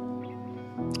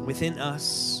 within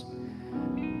us,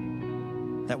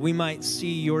 that we might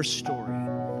see your story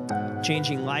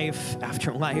changing life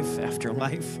after life after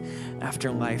life after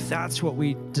life. That's what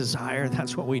we desire.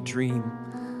 That's what we dream.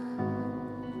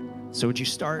 So would you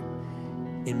start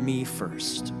in me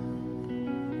first?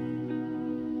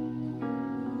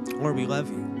 Lord, we love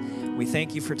you. We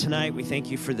thank you for tonight. We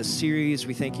thank you for the series.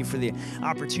 We thank you for the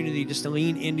opportunity just to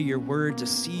lean into your word, to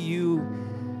see you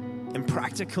in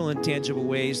practical and tangible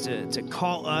ways, to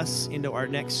call us into our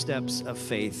next steps of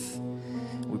faith.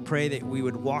 We pray that we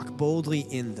would walk boldly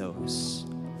in those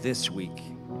this week.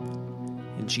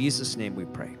 In Jesus' name we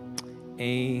pray.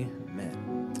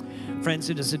 Amen. Friends,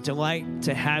 it is a delight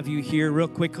to have you here. Real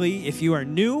quickly, if you are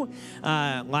new,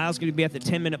 Lyle's going to be at the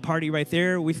 10-minute party right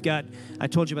there. I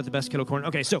told you about the best kettle corn.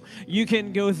 Okay, so you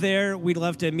can go there. We'd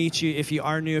love to meet you if you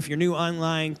are new. If you're new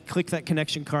online, click that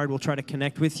connection card. We'll try to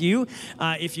connect with you.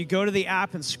 If you go to the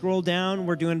app and scroll down,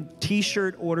 we're doing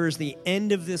t-shirt orders the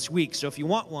end of this week. So if you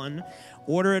want one,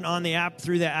 order it on the app,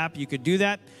 through the app. You could do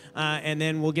that, and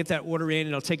then we'll get that order in.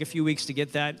 It'll take a few weeks to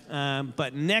get that.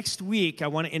 But next week, I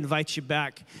want to invite you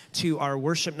back to our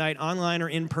worship night, online or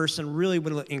in person. Really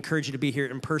would encourage you to be here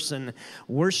in person.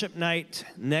 Worship night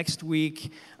next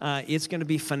week. It's going to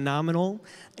be phenomenal,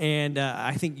 and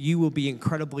I think you will be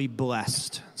incredibly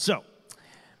blessed. So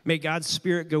may God's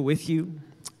Spirit go with you.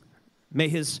 May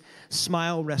his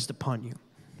smile rest upon you,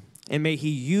 and may he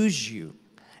use you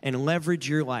and leverage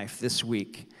your life this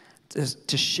week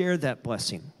to share that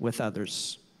blessing with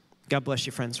others. God bless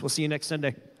you, friends. We'll see you next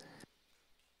Sunday.